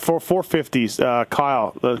 for 450s,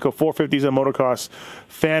 Kyle, let's go 450s in motocross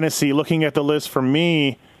fantasy. Looking at the list for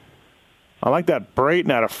me, I like that Brayton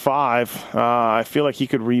at a 5. I feel like he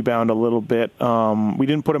could rebound a little bit. We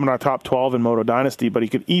didn't put him in our top 12 in Moto Dynasty, but he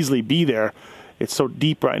could easily be there. It's so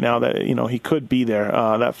deep right now that, he could be there.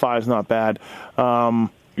 That 5's not bad. And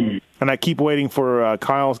I keep waiting for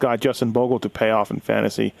Kyle's guy, Justin Bogle, to pay off in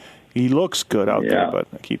fantasy. He looks good out there, but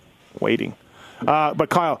I keep waiting. But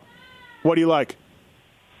Kyle, what do you like?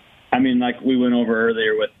 I mean, like we went over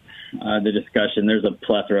earlier with the discussion, there's a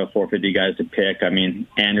plethora of 450 guys to pick. I mean,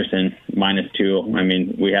 Anderson, -2. I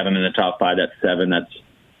mean, we have him in the top 5. That's 7. That's,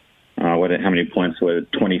 how many points?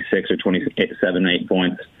 26 or 27, 8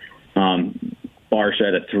 points. Barsha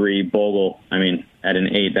at a 3. Bogle, I mean, at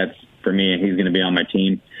an 8. That's, for me, he's going to be on my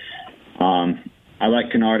team. I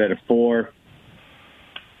like Kennard at a 4.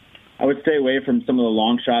 I would stay away from some of the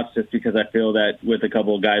long shots just because I feel that with a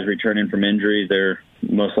couple of guys returning from injuries, they're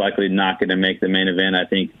most likely not going to make the main event. I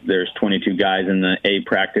think there's 22 guys in the A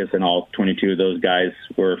practice, and all 22 of those guys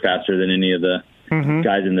were faster than any of the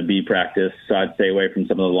guys in the B practice. So I'd stay away from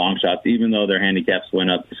some of the long shots, even though their handicaps went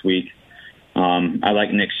up this week. I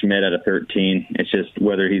like Nick Schmidt at a 13. It's just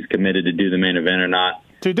whether he's committed to do the main event or not.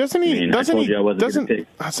 Dude,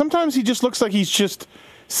 sometimes he just looks like he's just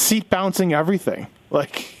seat bouncing everything.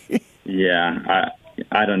 Yeah,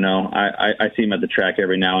 I don't know. I see him at the track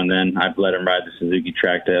every now and then. I've let him ride the Suzuki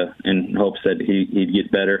track in hopes that he'd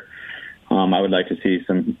get better. I would like to see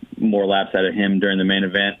some more laps out of him during the main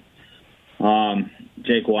event.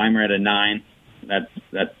 Jake Weimer at a 9. That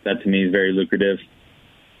to me is very lucrative.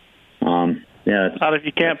 Not if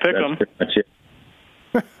you can't pick him.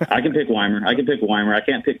 I can pick Weimer. I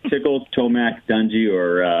can't pick Tickle, Tomac, Dungey,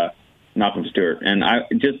 or Malcolm Stewart. And I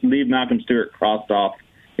just leave Malcolm Stewart crossed off.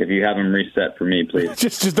 If you have him reset for me, please.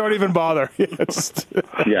 just don't even bother. Just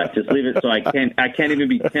leave it so I can't even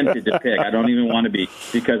be tempted to pick. I don't even want to be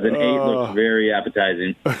because an 8 looks very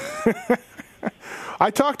appetizing. I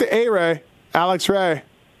talked to Alex Ray,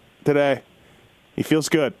 today. He feels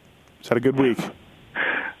good. He's had a good week.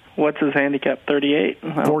 What's his handicap? 38?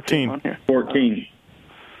 14. 14.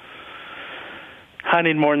 I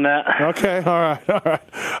need more than that. Okay, all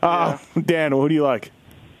right. Dan, who do you like?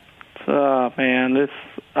 Man,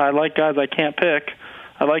 I like guys I can't pick.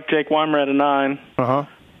 I like Jake Weimer at a 9.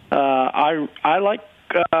 I like.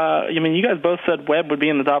 You guys both said Webb would be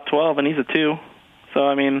in the top 12, and he's a 2. So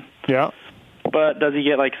I mean, But does he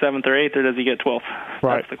get like 7th or 8th, or does he get 12th?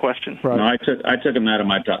 Right. That's the question. Right. No, I took him out of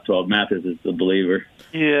my top 12. Mathis is the believer.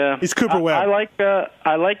 Yeah. He's Cooper Webb.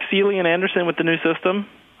 I like Seeley and Anderson with the new system.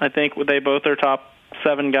 I think they both are top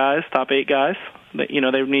 7 guys, top 8 guys. They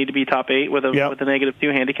need to be top 8 with a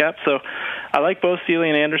 -2 handicap. So I like both Seeley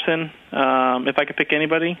and Anderson. If I could pick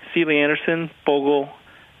anybody, Seeley, Anderson, Bogle,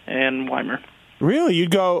 and Weimer. Really?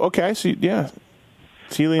 You'd go, okay, so yeah.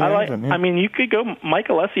 Seeley and Anderson. Yeah. I mean, you could go Mike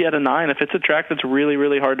Alessi at a 9 if it's a track that's really,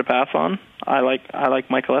 really hard to pass on. I like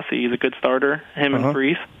Mike Alessi. He's a good starter. Him and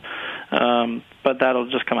Freese. But that'll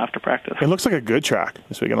just come after practice. It looks like a good track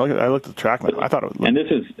this weekend. I looked at the track. I thought it would. And this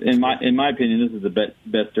is, in my opinion, this is the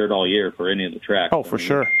best dirt all year for any of the tracks. Oh, for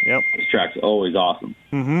sure. Yep. This track's always awesome.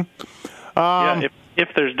 Yeah, if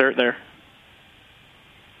there's dirt there.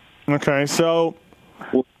 Okay, so.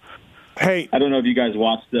 Hey, I don't know if you guys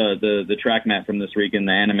watched the track map from this weekend,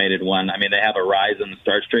 the animated one. I mean, they have a rise on the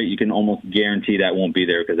start straight. You can almost guarantee that won't be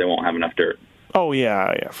there because they won't have enough dirt. Oh,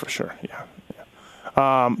 yeah, for sure. Yeah.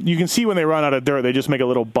 You can see when they run out of dirt, they just make a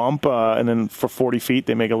little bump, and then for 40 feet,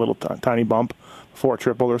 they make a little tiny bump before a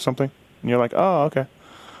triple or something. And you're like, oh, okay.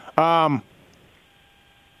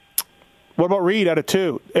 What about Reed at a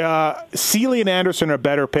 2? Seeley and Anderson are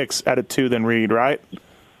better picks at a 2 than Reed, right?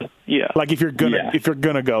 Yeah. Like if you're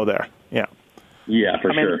gonna go there. Yeah. Yeah,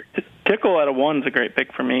 for sure. Tickle at a 1 is a great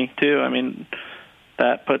pick for me too. I mean,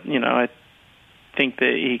 that put I think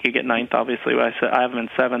that he could get 9th. Obviously, I have him in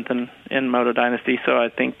 7th in Moto Dynasty, so I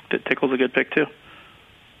think that Tickle's a good pick too.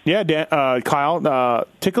 Yeah, Kyle.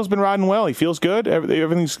 Tickle's been riding well. He feels good.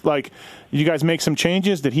 Everything's like. You guys make some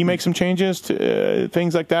changes. Did he make some changes to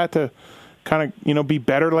things like that to kind of be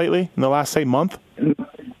better lately in the last month?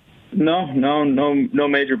 No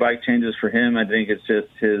major bike changes for him. I think it's just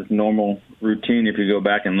his normal routine. If you go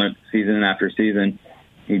back and look season after season,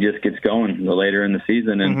 he just gets going the later in the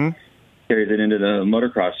season and carries it into the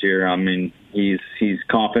motocross year. I mean, he's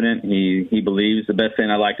confident. He believes. The best thing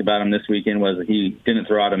I liked about him this weekend was he didn't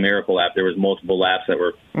throw out a miracle lap. There was multiple laps that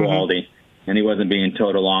were quality, and he wasn't being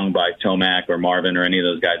towed along by Tomac or Marvin or any of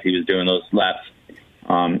those guys. He was doing those laps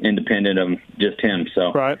independent of just him.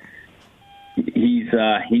 So. Right. He's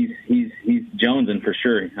jonesing for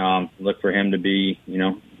sure. Look for him to be,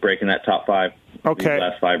 breaking that top 5. Okay. These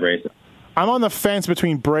last 5 races. I'm on the fence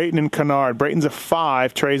between Brayton and Kennard. Brayton's a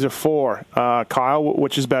 5, Trey's a 4. Kyle,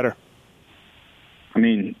 which is better? I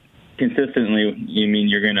mean, consistently,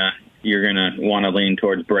 you're gonna want to lean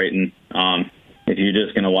towards Brayton. If you're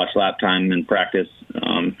just gonna watch lap time and practice,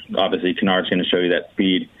 obviously Kennard's gonna show you that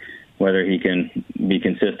speed. Whether he can be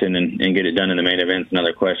consistent and get it done in the main event is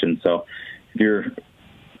another question. So if you're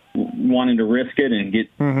wanting to risk it and get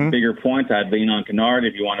bigger points, I'd lean on Kennard.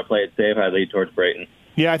 If you want to play it safe, I'd lean towards Brayton.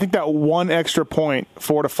 Yeah, I think that one extra point,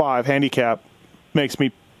 4 to 5 handicap, makes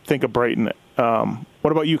me think of Brayton.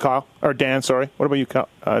 What about you, Kyle? Or Dan, sorry. What about you, Kyle?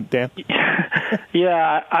 Dan?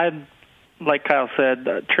 Yeah, I'd like Kyle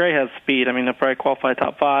said, Trey has speed. I mean, he'll probably qualify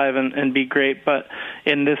top 5 and be great. But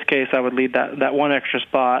in this case, I would lead that one extra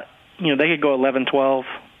spot. They could go 11, 12,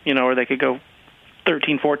 or they could go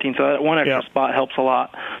 13, 14. So that one extra spot helps a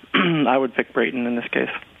lot. I would pick Brayton in this case.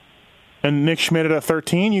 And Nick Schmidt at a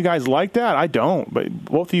 13, you guys like that? I don't, but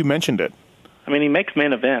both of you mentioned it. I mean, he makes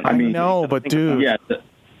main event. I know, but dude. Yeah,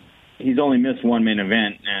 he's only missed one main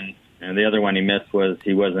event, and the other one he missed was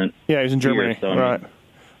he wasn't. Yeah, he was in Germany, so, right.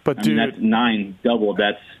 But dude, that's 9 double.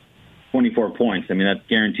 That's 24 points. I mean, that's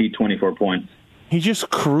guaranteed 24 points. He just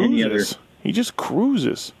cruises. He just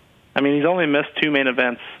cruises. I mean, he's only missed 2 main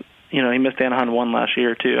events. He missed Anaheim 1 last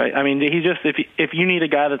year too. I mean, he just if you need a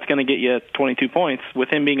guy that's going to get you 22 points, with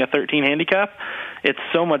him being a 13 handicap, it's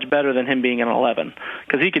so much better than him being an 11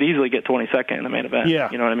 because he could easily get 22nd in the main event. Yeah,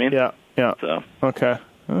 you know what I mean. Yeah. So okay,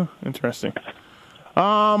 interesting.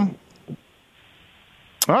 All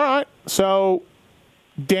right, so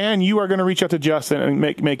Dan, you are going to reach out to Justin and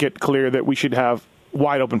make it clear that we should have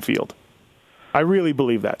wide open field. I really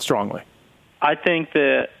believe that strongly. I think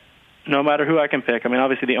that no matter who I can pick, I mean,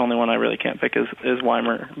 obviously the only one I really can't pick is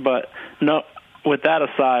Weimer. But no, with that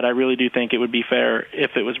aside, I really do think it would be fair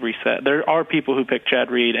if it was reset. There are people who pick Chad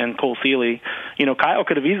Reed and Cole Seeley. Kyle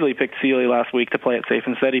could have easily picked Seeley last week to play it safe.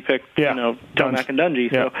 Instead, he picked, Tomac and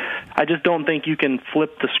Dungey. Yeah. So I just don't think you can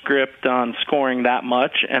flip the script on scoring that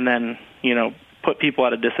much and then, put people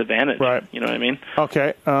at a disadvantage. Right. You know what I mean?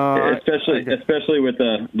 Okay. Especially with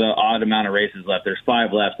the odd amount of races left. There's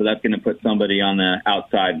 5 left, so that's going to put somebody on the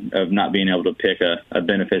outside of not being able to pick a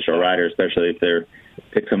beneficial rider, especially if they're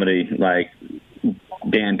pick somebody like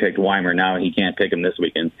Dan picked Weimer. Now he can't pick him this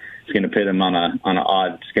weekend. It's going to put him on an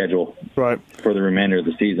odd schedule right. for the remainder of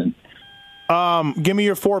the season. Give me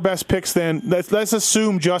your 4 best picks then. Let's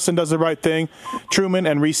assume Justin does the right thing, Truman,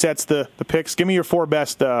 and resets the picks. Give me your 4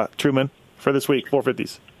 best, Truman, for this week,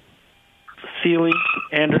 450s. Seeley,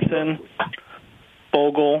 Anderson,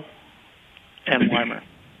 Bogle, and Weimer.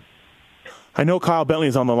 I know Kyle Bentley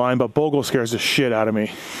is on the line, but Bogle scares the shit out of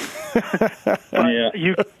me.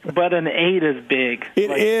 But an 8 is big.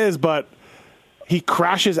 It is, but he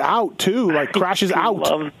crashes out too. He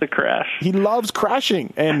loves to crash. He loves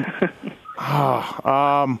crashing. And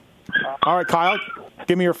all right, Kyle,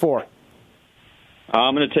 give me your 4.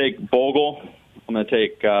 I'm going to take Bogle. I'm going to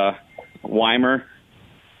take Weimer,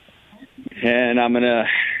 and I'm going to,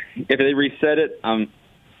 if they reset it, I'm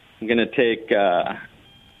going to take.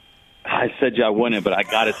 I said I wouldn't, but I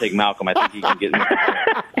got to take Malcolm. I think he can get.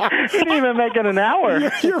 You didn't even make it an hour.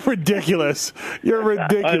 You're ridiculous. You're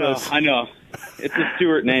ridiculous. I know. It's a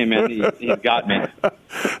Stewart name, man. He's got me.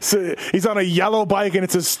 So he's on a yellow bike, and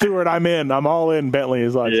it's a Stewart. I'm in. I'm all in. Bentley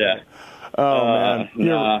is like. Yeah. Oh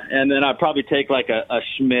man. And then I'd probably take like a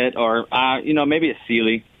Schmidt or maybe a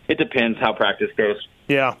Seeley. It depends how practice goes.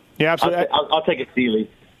 Yeah. Yeah. Absolutely. I'll take a Seeley.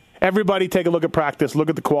 Everybody take a look at practice,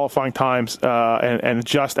 look at the qualifying times, and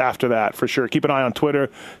just after that, for sure. Keep an eye on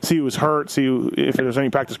Twitter, see who's hurt, see if there's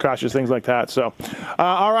any practice crashes, things like that. So,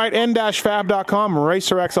 all right, n-fab.com,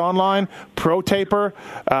 RacerX Online, Pro Taper,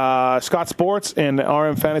 Scott Sports, and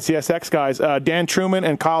RM Fantasy SX guys. Dan Truman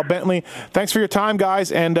and Kyle Bentley, thanks for your time,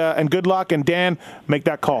 guys, and good luck. And Dan, make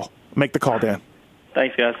that call. Make the call, Dan.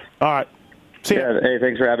 Thanks, guys. All right. See ya. Hey,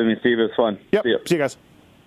 thanks for having me, Steve. It was fun. Yep. See you guys.